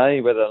cricket in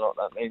SA, whether or not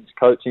that means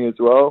coaching as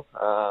well.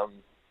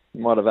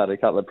 Might have had a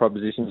couple of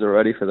propositions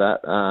already for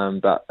that.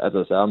 But as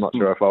I say, I'm not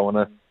sure if I want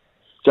to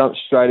jump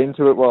straight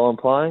into it while I'm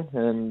playing.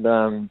 And,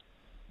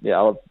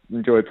 I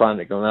enjoy playing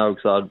at Glenelg,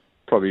 so I'd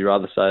probably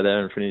rather stay there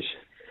and finish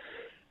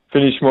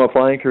my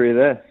playing career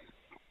there.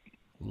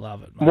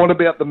 Love it, mate. What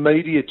about the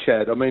media,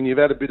 Chad? I mean, you've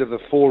had a bit of a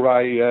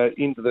foray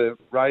into the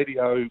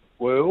radio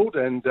world,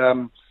 and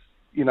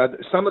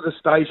some of the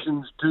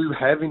stations do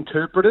have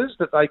interpreters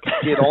that they can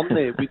get on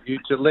there with you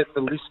to let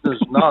the listeners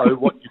know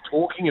what you're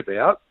talking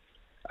about.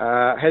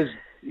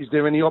 Is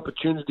there any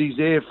opportunities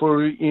there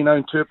for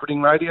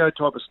interpreting radio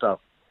type of stuff?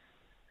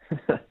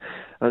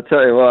 I'll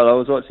tell you what, I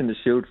was watching the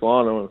Shield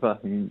final and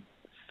fucking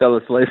fell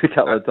asleep a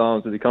couple of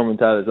times with the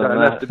commentators on Don't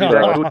that. have to be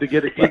that good to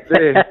get a gig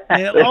there.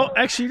 Yeah,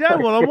 actually, you know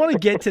what? I want to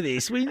get to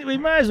this. We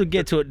may as well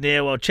get to it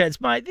now while Chad's,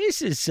 mate.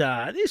 This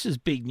is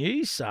big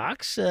news,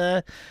 Sarks.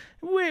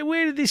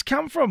 Where did this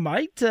come from,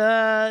 mate?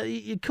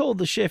 You called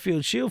the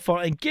Sheffield Shield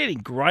final and getting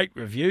great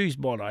reviews,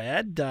 might I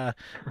add,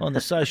 on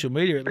the social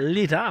media. It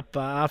lit up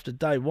after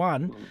day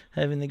one,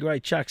 having the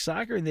great Chuck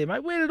Sarker in there,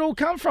 mate. Where did it all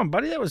come from,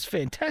 buddy? That was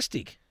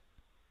fantastic.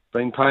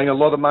 Been paying a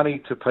lot of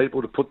money to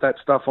people to put that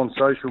stuff on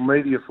social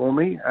media for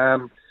me.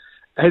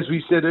 As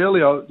we said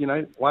earlier,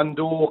 one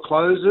door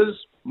closes,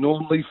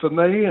 normally for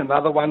me,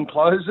 another one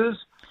closes,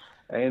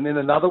 and then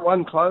another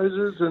one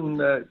closes. And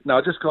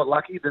I just got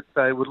lucky that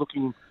they were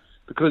looking,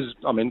 because,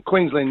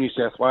 Queensland, New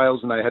South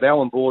Wales, and they had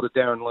Alan Border,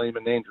 Darren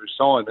Lehman, Andrew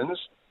Simons,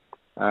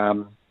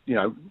 a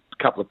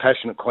couple of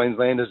passionate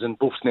Queenslanders, and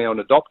Buff's now an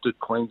adopted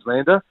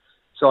Queenslander.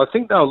 So I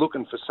think they were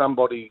looking for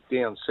somebody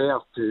down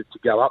south to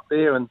go up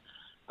there, and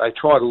they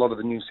tried a lot of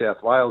the New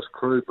South Wales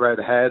crew, Brad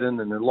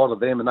Haddon, and a lot of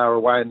them, and they were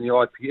away in the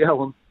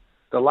IPL. And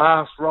the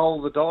last roll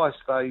of the dice,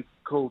 they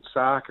called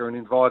Sarker and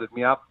invited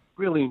me up.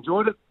 Really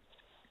enjoyed it.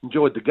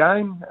 Enjoyed the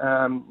game.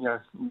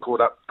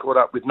 Caught up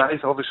with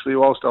Nath, obviously,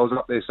 whilst I was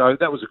up there. So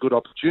that was a good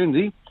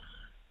opportunity.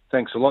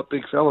 Thanks a lot,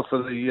 big fella,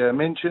 for the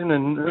mention.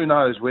 And who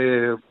knows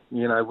where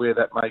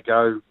that may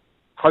go.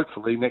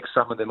 Hopefully next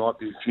summer there might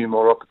be a few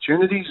more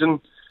opportunities, and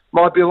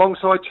might be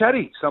alongside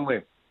Chatty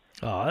somewhere.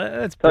 Oh,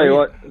 that's Tell you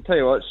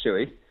brilliant. what,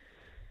 Stewie.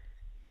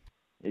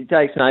 He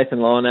takes Nathan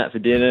Lyon out for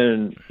dinner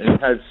and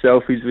has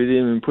selfies with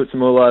him and puts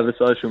them all over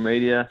social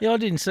media. Yeah, I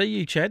didn't see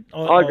you, Chad.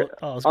 I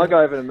go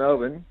over to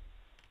Melbourne,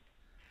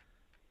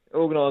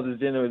 organises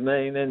dinner with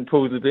me, and then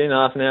pulls the bin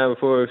half an hour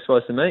before we're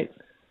supposed to meet.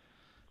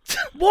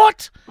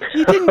 What?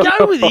 You didn't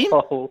go with him?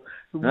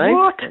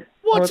 What?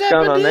 What's going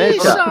happened on there, there,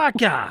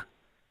 Sarker?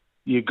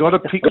 You got to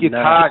pick your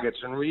targets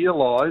and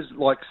realise,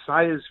 like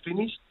Sayers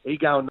finished, he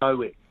going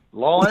nowhere.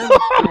 Lions,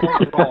 still on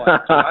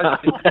the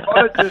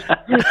rise.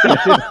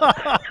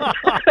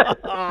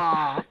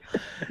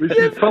 We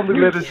should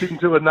probably let us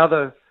into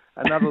another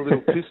another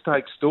little piss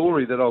take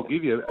story that I'll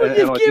give you.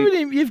 Well,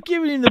 you've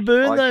given him the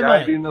burn, though, I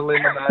gave mate. him the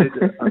lemonade.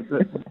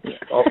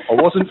 I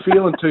wasn't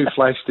feeling too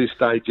flash this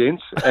day,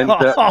 gents. And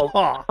so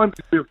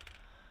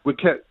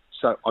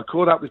I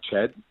caught up with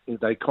Chad.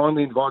 They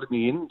kindly invited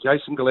me in.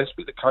 Jason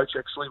Gillespie, the coach,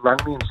 actually rang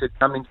me and said,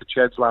 come in for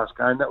Chad's last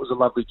game. That was a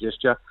lovely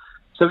gesture.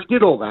 So we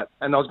did all that,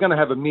 and I was going to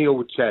have a meal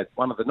with Chad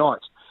one of the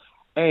nights.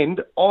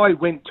 And I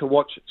went to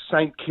watch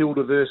St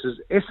Kilda versus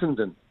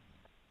Essendon.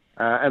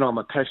 And I'm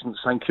a passionate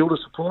St Kilda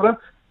supporter.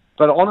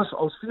 But honestly,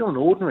 I was feeling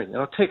ordinary. And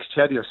I text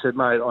Chaddy, I said,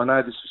 mate, I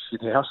know this is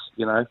shit house,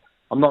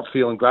 I'm not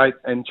feeling great.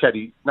 And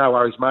Chaddy, no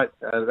worries, mate,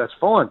 that's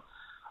fine.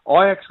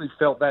 I actually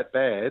felt that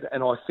bad,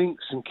 and I think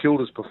St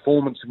Kilda's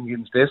performance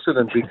against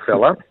Essendon, big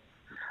fella,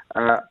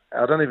 I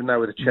don't even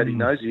know whether Chaddy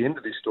knows the end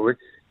of this story,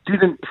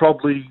 didn't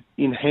probably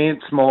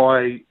enhance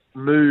my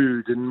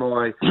mood and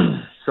my...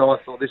 So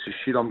I thought, this is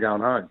shit, I'm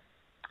going home.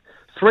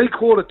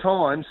 3/4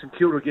 time, St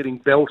Kilda are getting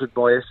belted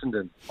by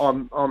Essendon.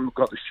 I'm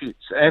got the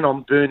shits, and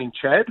I'm burning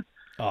Chad.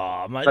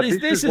 Oh, mate, But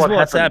this is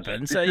what's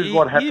happened. This So is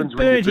what happens you've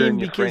when you burnt burn him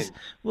your because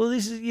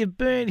friends. you've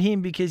burnt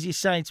him because your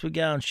Saints were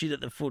going shit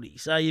at the footy.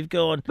 So you've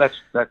gone. That's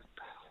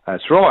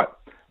right.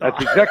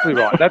 That's exactly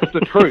right. That's the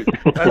truth.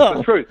 That's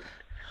the truth.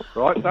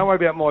 Right? Don't worry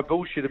about my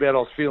bullshit about I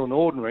was feeling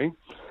ordinary.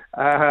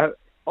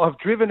 I've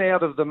driven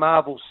out of the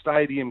Marvel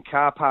Stadium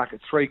car park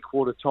at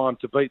 3/4 time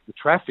to beat the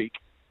traffic,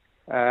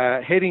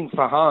 heading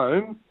for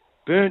home,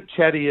 burnt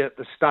Chatty at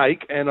the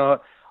stake, and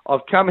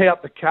I've come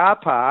out the car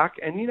park,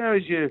 and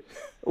as you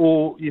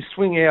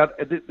swing out,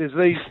 there's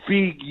these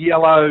big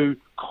yellow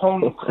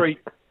concrete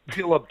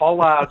pillar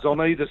bollards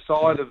on either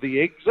side of the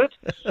exit.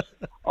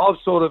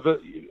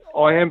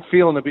 I am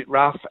feeling a bit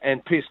rough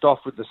and pissed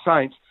off with the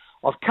Saints.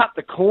 I've cut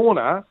the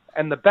corner,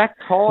 and the back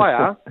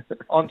tyre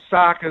on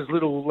Sarka's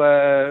little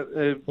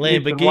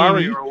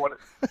Lamborghini. Or what?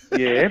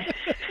 Yeah.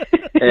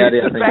 Audi,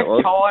 I think it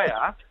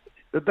was.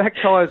 The back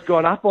tyre's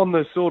gone up on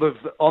the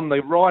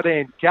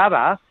right-hand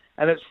gutter,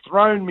 and it's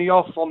thrown me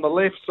off on the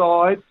left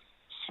side,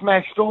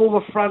 smashed all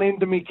the front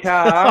end of my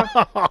car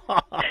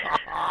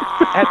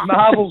at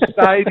Marvel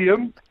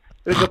Stadium.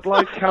 There's a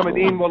bloke coming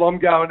in while I'm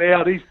going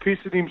out. He's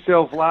pissing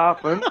himself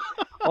laughing.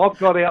 I've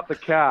got out the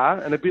car,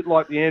 and a bit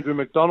like the Andrew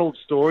McDonald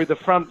story, the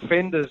front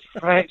fender's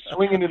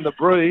swinging in the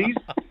breeze.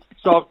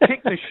 So I've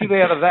kicked the shit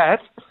out of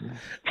that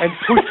and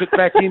pushed it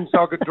back in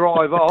so I could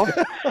drive off.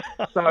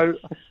 So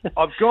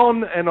I've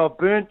gone and I've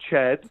burnt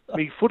Chad.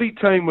 My footy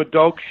team were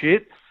dog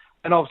shit,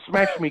 and I've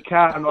smashed my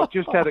car, and I've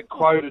just had it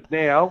quoted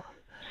now.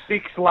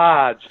 6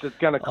 large that's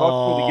going to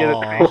cost me to get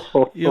it fixed.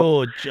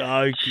 You're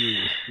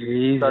joking.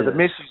 So the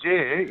message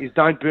there is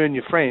don't burn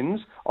your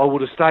friends. I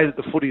would have stayed at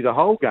the footy the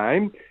whole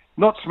game,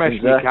 not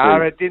smashed my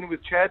car, had dinner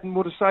with Chad, and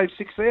would have saved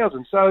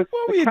 6,000. So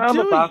What were the you karma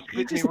doing? bus You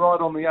hit me just- right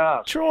on the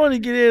arse. Trying to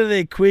get out of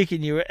there quick,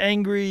 and you were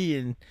angry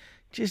and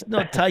just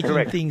not taking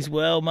Correct. things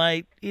well,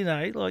 mate.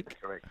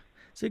 Like Correct.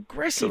 it's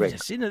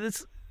aggressiveness, isn't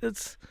it?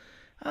 It's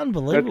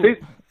unbelievable.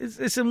 That's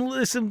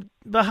There's some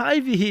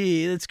behaviour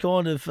here that's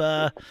kind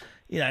of.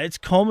 It's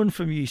common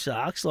from you,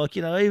 Sarks. Like,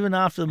 even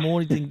after the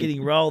Mornington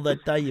getting rolled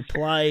that day you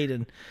played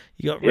and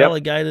you got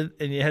relegated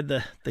and you had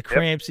the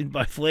cramps in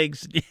both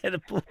legs and you had to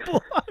pull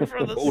over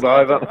on the Pulled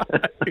side over. of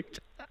the road.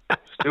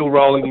 Still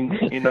rolling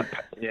in the...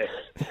 Yeah.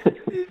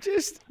 You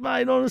just,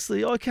 mate,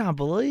 honestly, I can't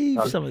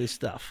believe some of this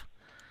stuff.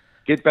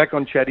 Get back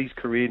on Chaddy's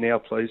career now,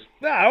 please.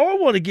 No, I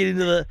want to get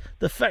into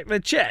the fact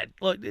that Chad,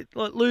 like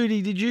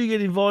Ludi, did you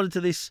get invited to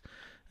this,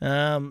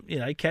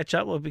 catch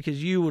up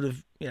because you would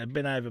have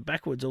been over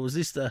backwards, or was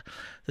this the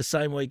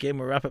same weekend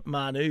we're up at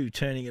Manu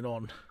turning it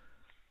on?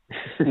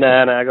 No,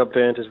 I got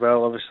burnt as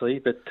well, obviously.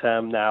 But I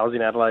was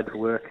in Adelaide for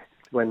work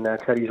when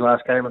Cody's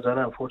last game was on,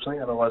 unfortunately.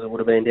 Otherwise, I would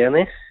have been down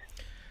there.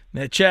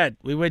 Now, Chad,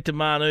 we went to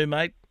Manu,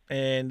 mate,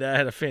 and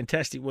had a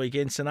fantastic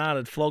weekend. St Arnaud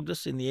had flogged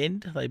us in the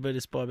end. They beat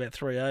us by about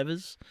 3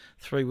 overs,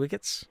 3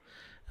 wickets.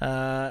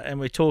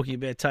 And we're talking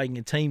about taking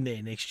a team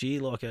there next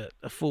year, like a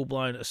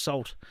full-blown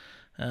assault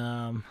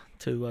to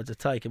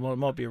take. It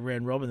might be a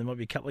round robin. There might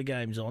be a couple of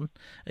games on.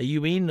 Are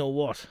you in or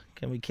what?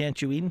 Can we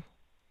count you in?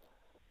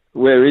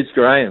 Where is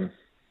Graham?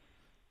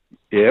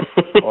 Yeah.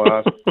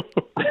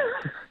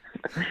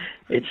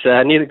 It's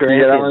near the Did you get that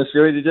ground. one,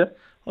 Stewie, did you?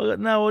 I got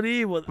no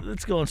idea.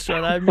 It's gone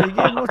straight over me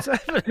again. What's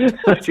happened?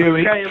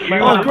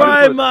 Stewie. Oh,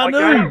 Graham I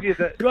Manu. gave you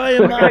that.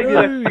 Graham I gave you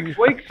that Manu. 6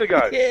 weeks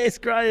ago. Yes,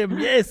 Graham,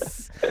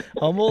 yes.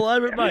 I'm all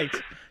over it, mate.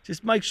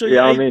 Just make sure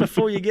Yeah, you I'm eat in.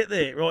 before you get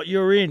there. Right,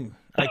 you're in.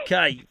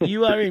 Okay,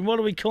 you are in. What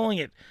are we calling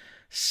it?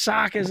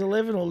 Sarka's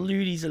 11 or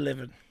Ludi's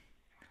 11?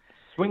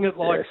 Swing it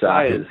like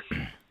Sarkers.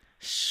 sayers.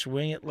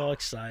 Swing it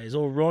like Sayers.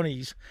 Or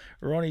Ronnie's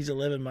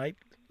 11, mate.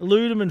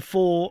 Ludeman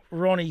 4,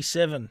 Ronnie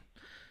 7.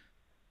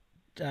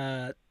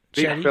 Big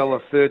Chatty, fella,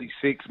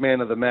 36,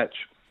 man of the match.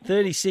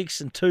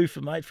 36 and 2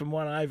 for mate from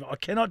 1 over. I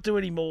cannot do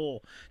any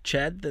more,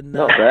 Chad, than,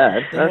 Not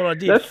bad. than what I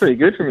did. That's pretty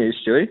good from you,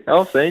 Stewie.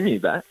 I've seen you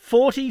back.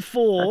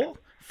 44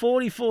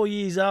 44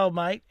 years old,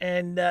 mate,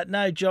 and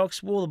no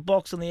jocks, wore the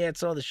box on the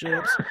outside of the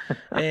shorts,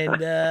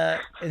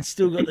 and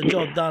still got the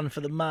job done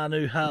for the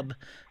Manu Hub.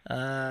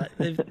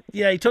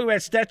 You talk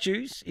about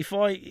statues.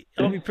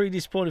 I'll be pretty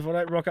disappointed if I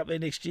don't rock up there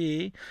next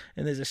year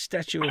and there's a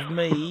statue of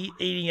me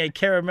eating a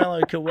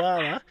caramello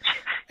koala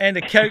and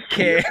a Coke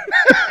can.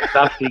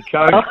 Dusty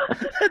Coke.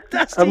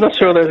 I'm not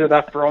sure there's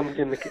enough bronze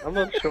in the. I'm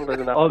not sure there's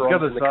enough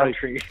bronze in the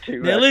country to.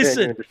 Now turn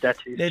listen, you into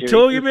statues. they're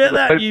talking about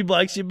that, you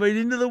blokes. You've been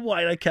into the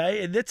weight,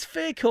 okay, and that's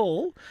fair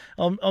call.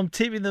 I'm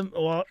tipping them.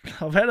 Well,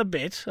 I've had a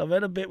bet.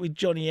 With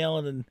Johnny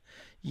Allen and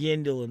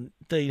Yendel and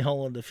Dean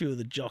Holland, a few of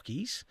the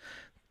jockeys.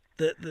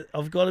 That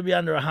I've got to be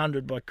under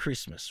 100 by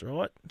Christmas,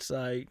 right?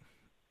 So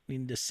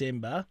in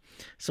December.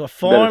 So I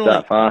finally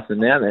Better start fasting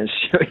now, then.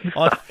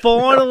 I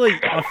finally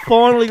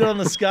got on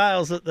the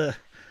scales at the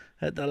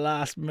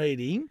last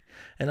meeting,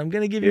 and I'm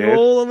going to give you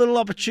all a little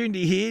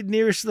opportunity here.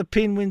 Nearest to the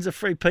pin wins a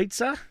free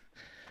pizza.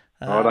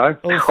 Righto.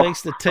 All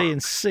thanks to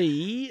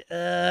T&C.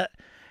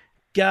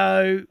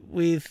 Go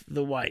with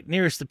the weight.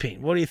 Nearest the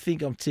pin. What do you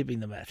think I'm tipping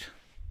them at?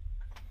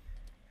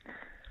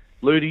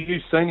 Ludi,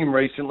 you've seen him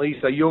recently,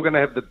 so you're going to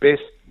have the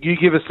best. You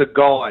give us a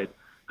guide,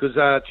 because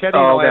Chatty and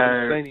I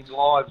haven't seen him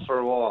live for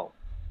a while.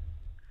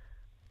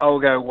 I'll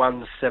go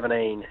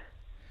 117.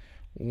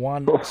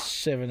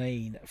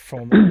 117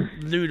 from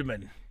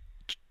Ludeman.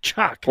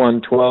 Chuck.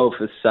 112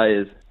 for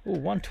Sayers. Oh,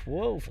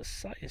 112 for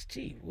Sayers.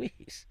 Gee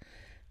whiz.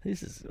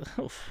 This is...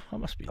 I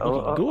must be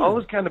looking good. I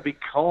was going to be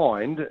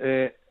kind,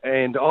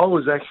 and I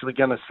was actually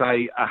going to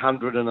say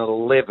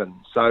 111.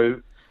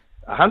 So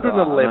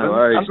 111, no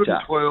worries,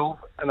 112,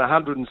 and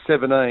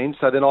 117.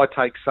 So then I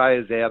take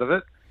Sayers out of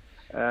it.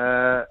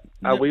 Are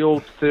we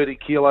all 30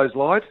 kilos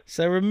light?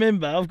 So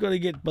remember, I've got to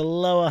get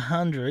below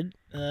 100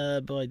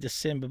 by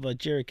December by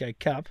Jericho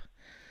Cup.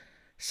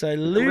 So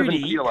Ludi,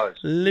 you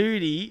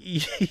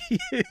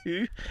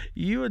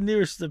are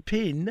nearest the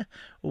pin.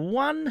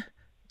 1,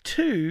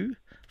 2,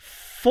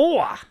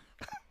 4.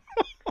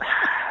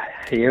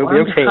 He'll be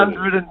okay.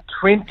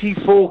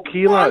 124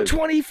 kilos.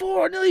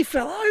 124. I nearly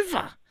fell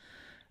over.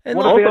 And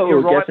What about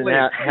your right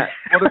leg?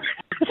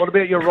 What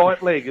about your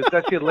right leg? Is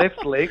that your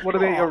left leg? What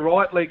about your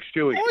right leg,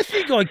 Stewie? I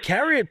think I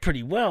carry it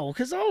pretty well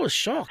because I was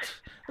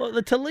shocked. Like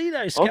the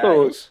Toledo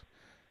scales.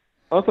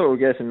 I thought we were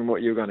guessing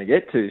what you were going to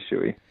get to,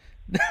 Stewie.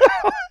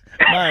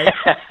 Mate,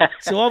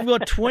 so I've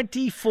got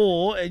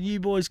 24, and you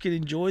boys can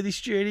enjoy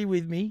this journey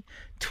with me.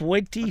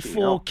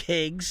 24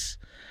 kegs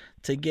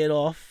to get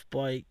off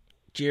by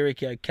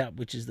Jericho Cup,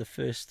 which is the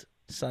first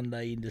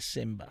Sunday in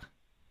December.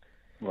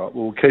 Right,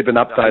 we'll keep an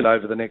update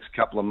over the next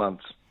couple of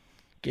months.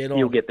 Get on.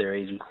 You'll get there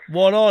easy.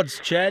 What odds,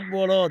 Chad?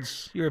 What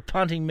odds? You're a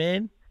punting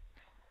man.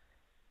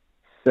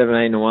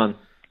 17-1.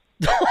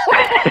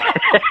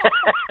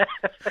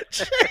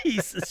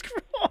 Jesus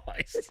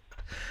Christ!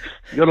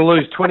 You got to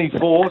lose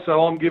 24,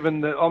 so I'm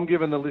giving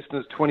the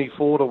listeners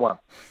 24-1.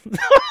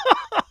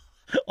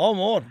 I'm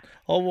on.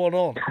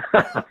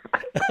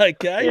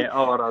 Okay. Yeah,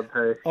 on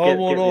too.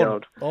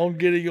 I'm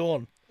getting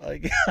on.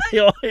 Okay,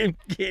 I am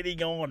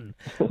getting on.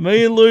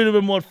 Me and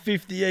Ludeman want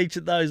 50 each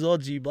at those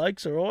odds, you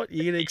blokes. All right,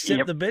 you gonna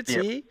accept the bets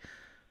here?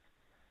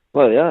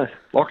 Well, yeah.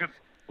 Lock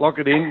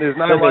it in. There's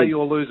no way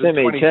you'll lose at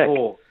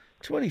 24.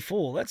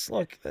 24. That's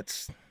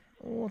what's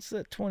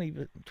that?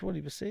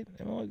 20%?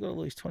 Am I got to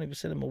lose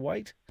 20% of my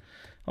weight?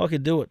 I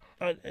could do it.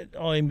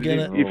 I'm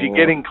gonna. If you're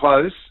getting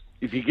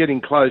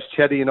close,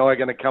 Chatty and I are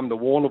going to come to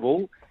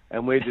Warrnambool,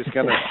 and we're just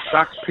going to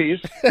suck piss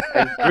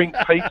and drink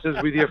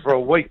pizzas with you for a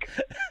week.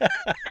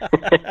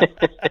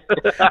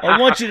 I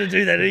want you to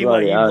do that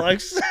anyway, you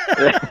blokes.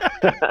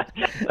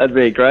 That'd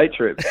be a great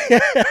trip.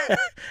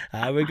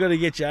 We've got to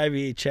get you over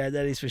here, Chad,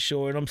 that is for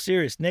sure. And I'm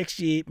serious. Next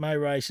year, May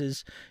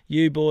Races,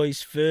 you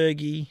boys,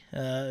 Fergie,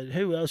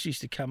 who else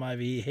used to come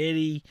over here?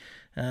 Hetty,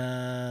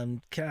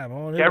 come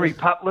on. Gary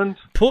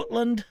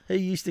Putland, who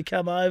used to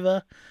come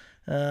over.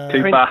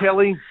 Trent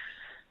Kelly.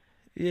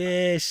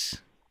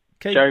 Yes.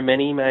 Joe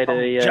Menny made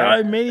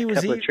Joe Menny was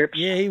couple here. of trips.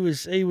 Yeah, he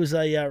was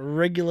a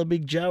regular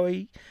Big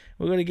Joey.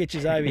 We're going to get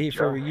you over here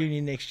for a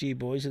reunion next year,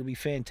 boys. It'll be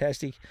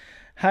fantastic.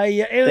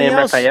 Hey,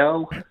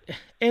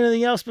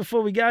 anything else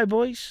before we go,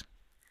 boys?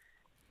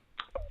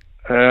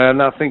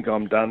 No, I think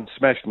I'm done.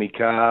 Smashed me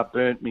car,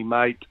 burnt me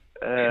mate.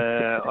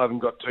 I haven't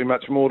got too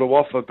much more to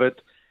offer,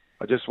 but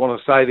I just want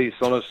to say this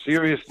on a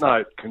serious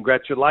note.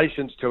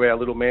 Congratulations to our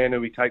little man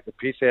who we take the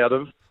piss out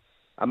of.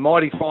 A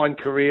mighty fine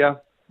career.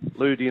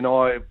 Ludi and I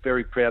are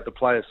very proud to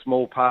play a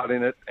small part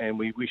in it, and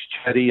we wish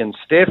Chatty and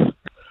Steph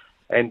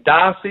and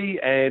Darcy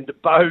and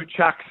Bo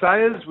Chuck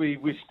Sayers, we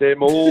wish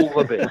them all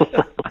the best.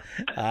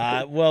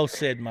 Well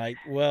said, mate.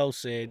 Well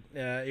said.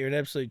 You're an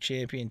absolute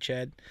champion,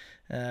 Chad.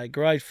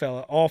 Great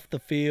fella off the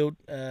field,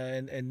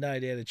 and no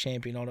doubt a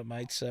champion on it,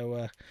 mate.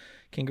 So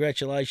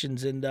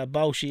congratulations. And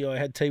Bolshy, I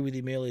had tea with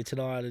him earlier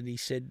tonight, and he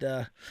said,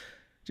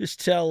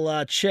 just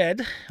tell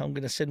Chad I'm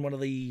going to send one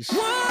of these his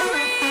way.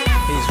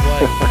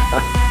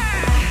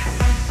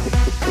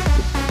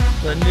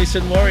 The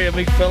Nissan Warrior,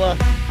 big fella.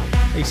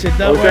 He said,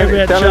 don't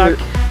worry about Chuck.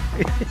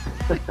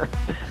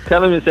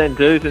 Tell him to send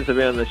two since I've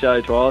been on the show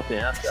twice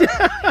now.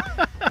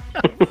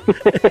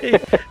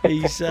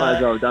 He's Might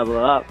as well double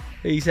it up.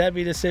 he's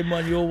happy to send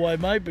one your way,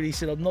 mate. But he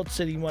said, I'm not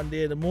sending one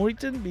down to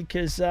Mornington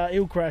because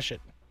he'll crash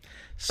it.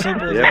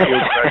 Simple as Yeah, that. we'll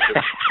crash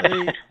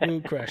it. He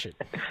will crash it.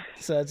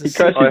 So it's a He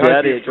crashes I hope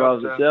out here, you've it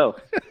drives got, itself.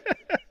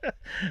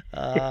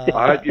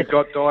 I hope you've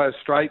got Dire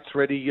Straits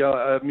ready,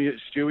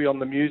 Stewie, on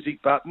the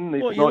music button.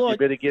 If What, you not, like- you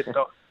better get...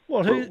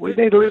 What? We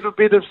need a little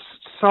bit of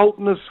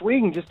Sultan of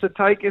Swing just to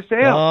take us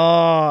out.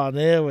 Oh,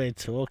 now we're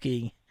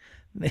talking.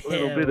 A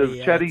little bit of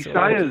Chatty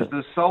Sayers,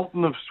 the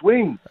Sultan of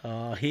Swing.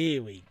 Oh,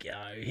 here we go.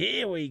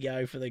 Here we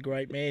go for the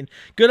great man.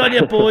 Good on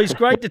you, boys.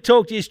 Great to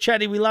talk to you,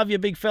 Chatty. We love you,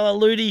 big fella.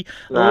 Ludi,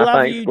 Nah, love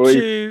thanks, you boys.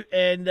 too.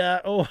 And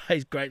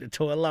always great to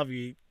talk. I love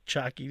you,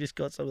 Chuck. You just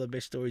got some of the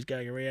best stories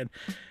going around.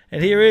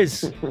 And here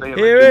is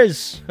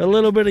a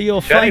little bit of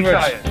your Chatty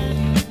favourites.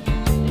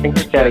 Sayers.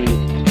 Thanks,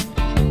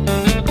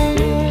 Chatty.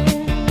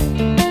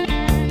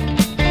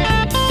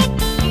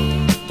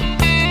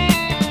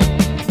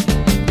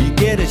 You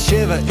get a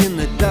shiver in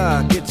the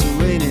dark, it's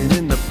raining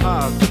in the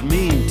park, but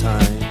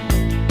meantime,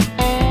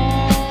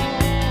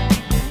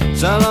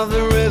 sound of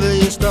the river,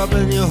 you stop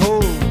and you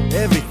hold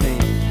everything.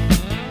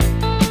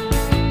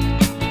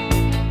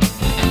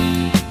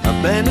 A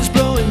band is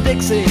blowing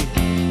Dixie,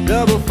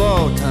 double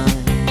fall time.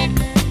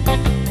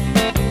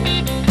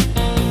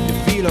 You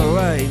feel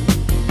alright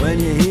when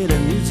you hear the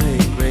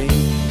music ring.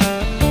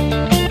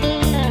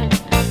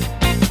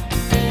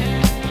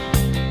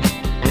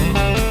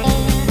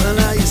 Well,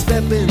 now you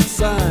step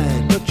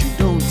inside, but you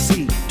don't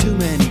see too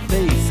many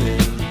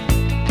faces.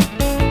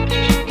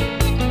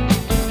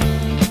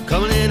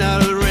 Coming in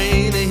out of the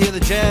rain, they hear the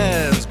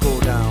jazz go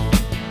down.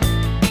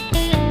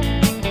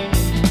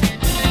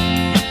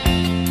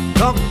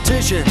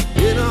 Competition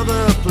in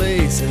other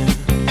places.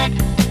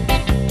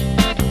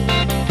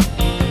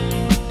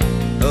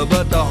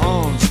 But the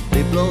horns,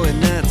 they blowing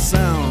that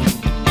sound.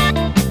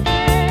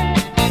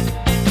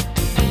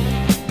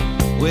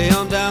 Way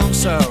on down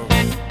south.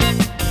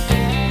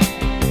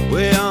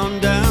 Way on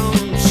down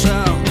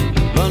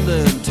south,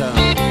 London town.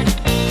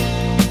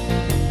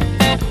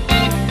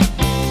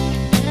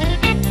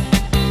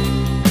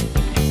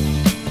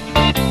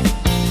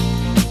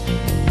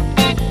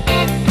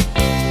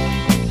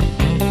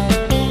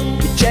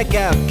 You check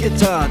out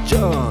Guitar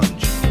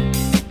George.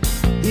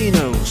 He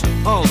knows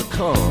all the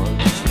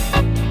chords.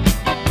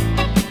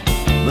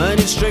 But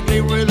it's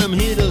strictly rhythm,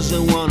 he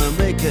doesn't wanna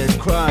make it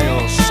cry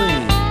or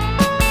sing.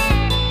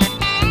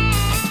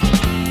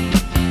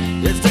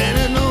 If then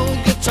an old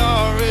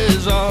guitar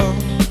is all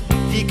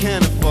he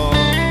can afford,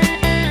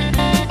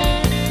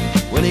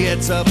 when he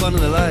gets up under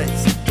the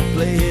lights to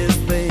play his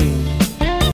thing,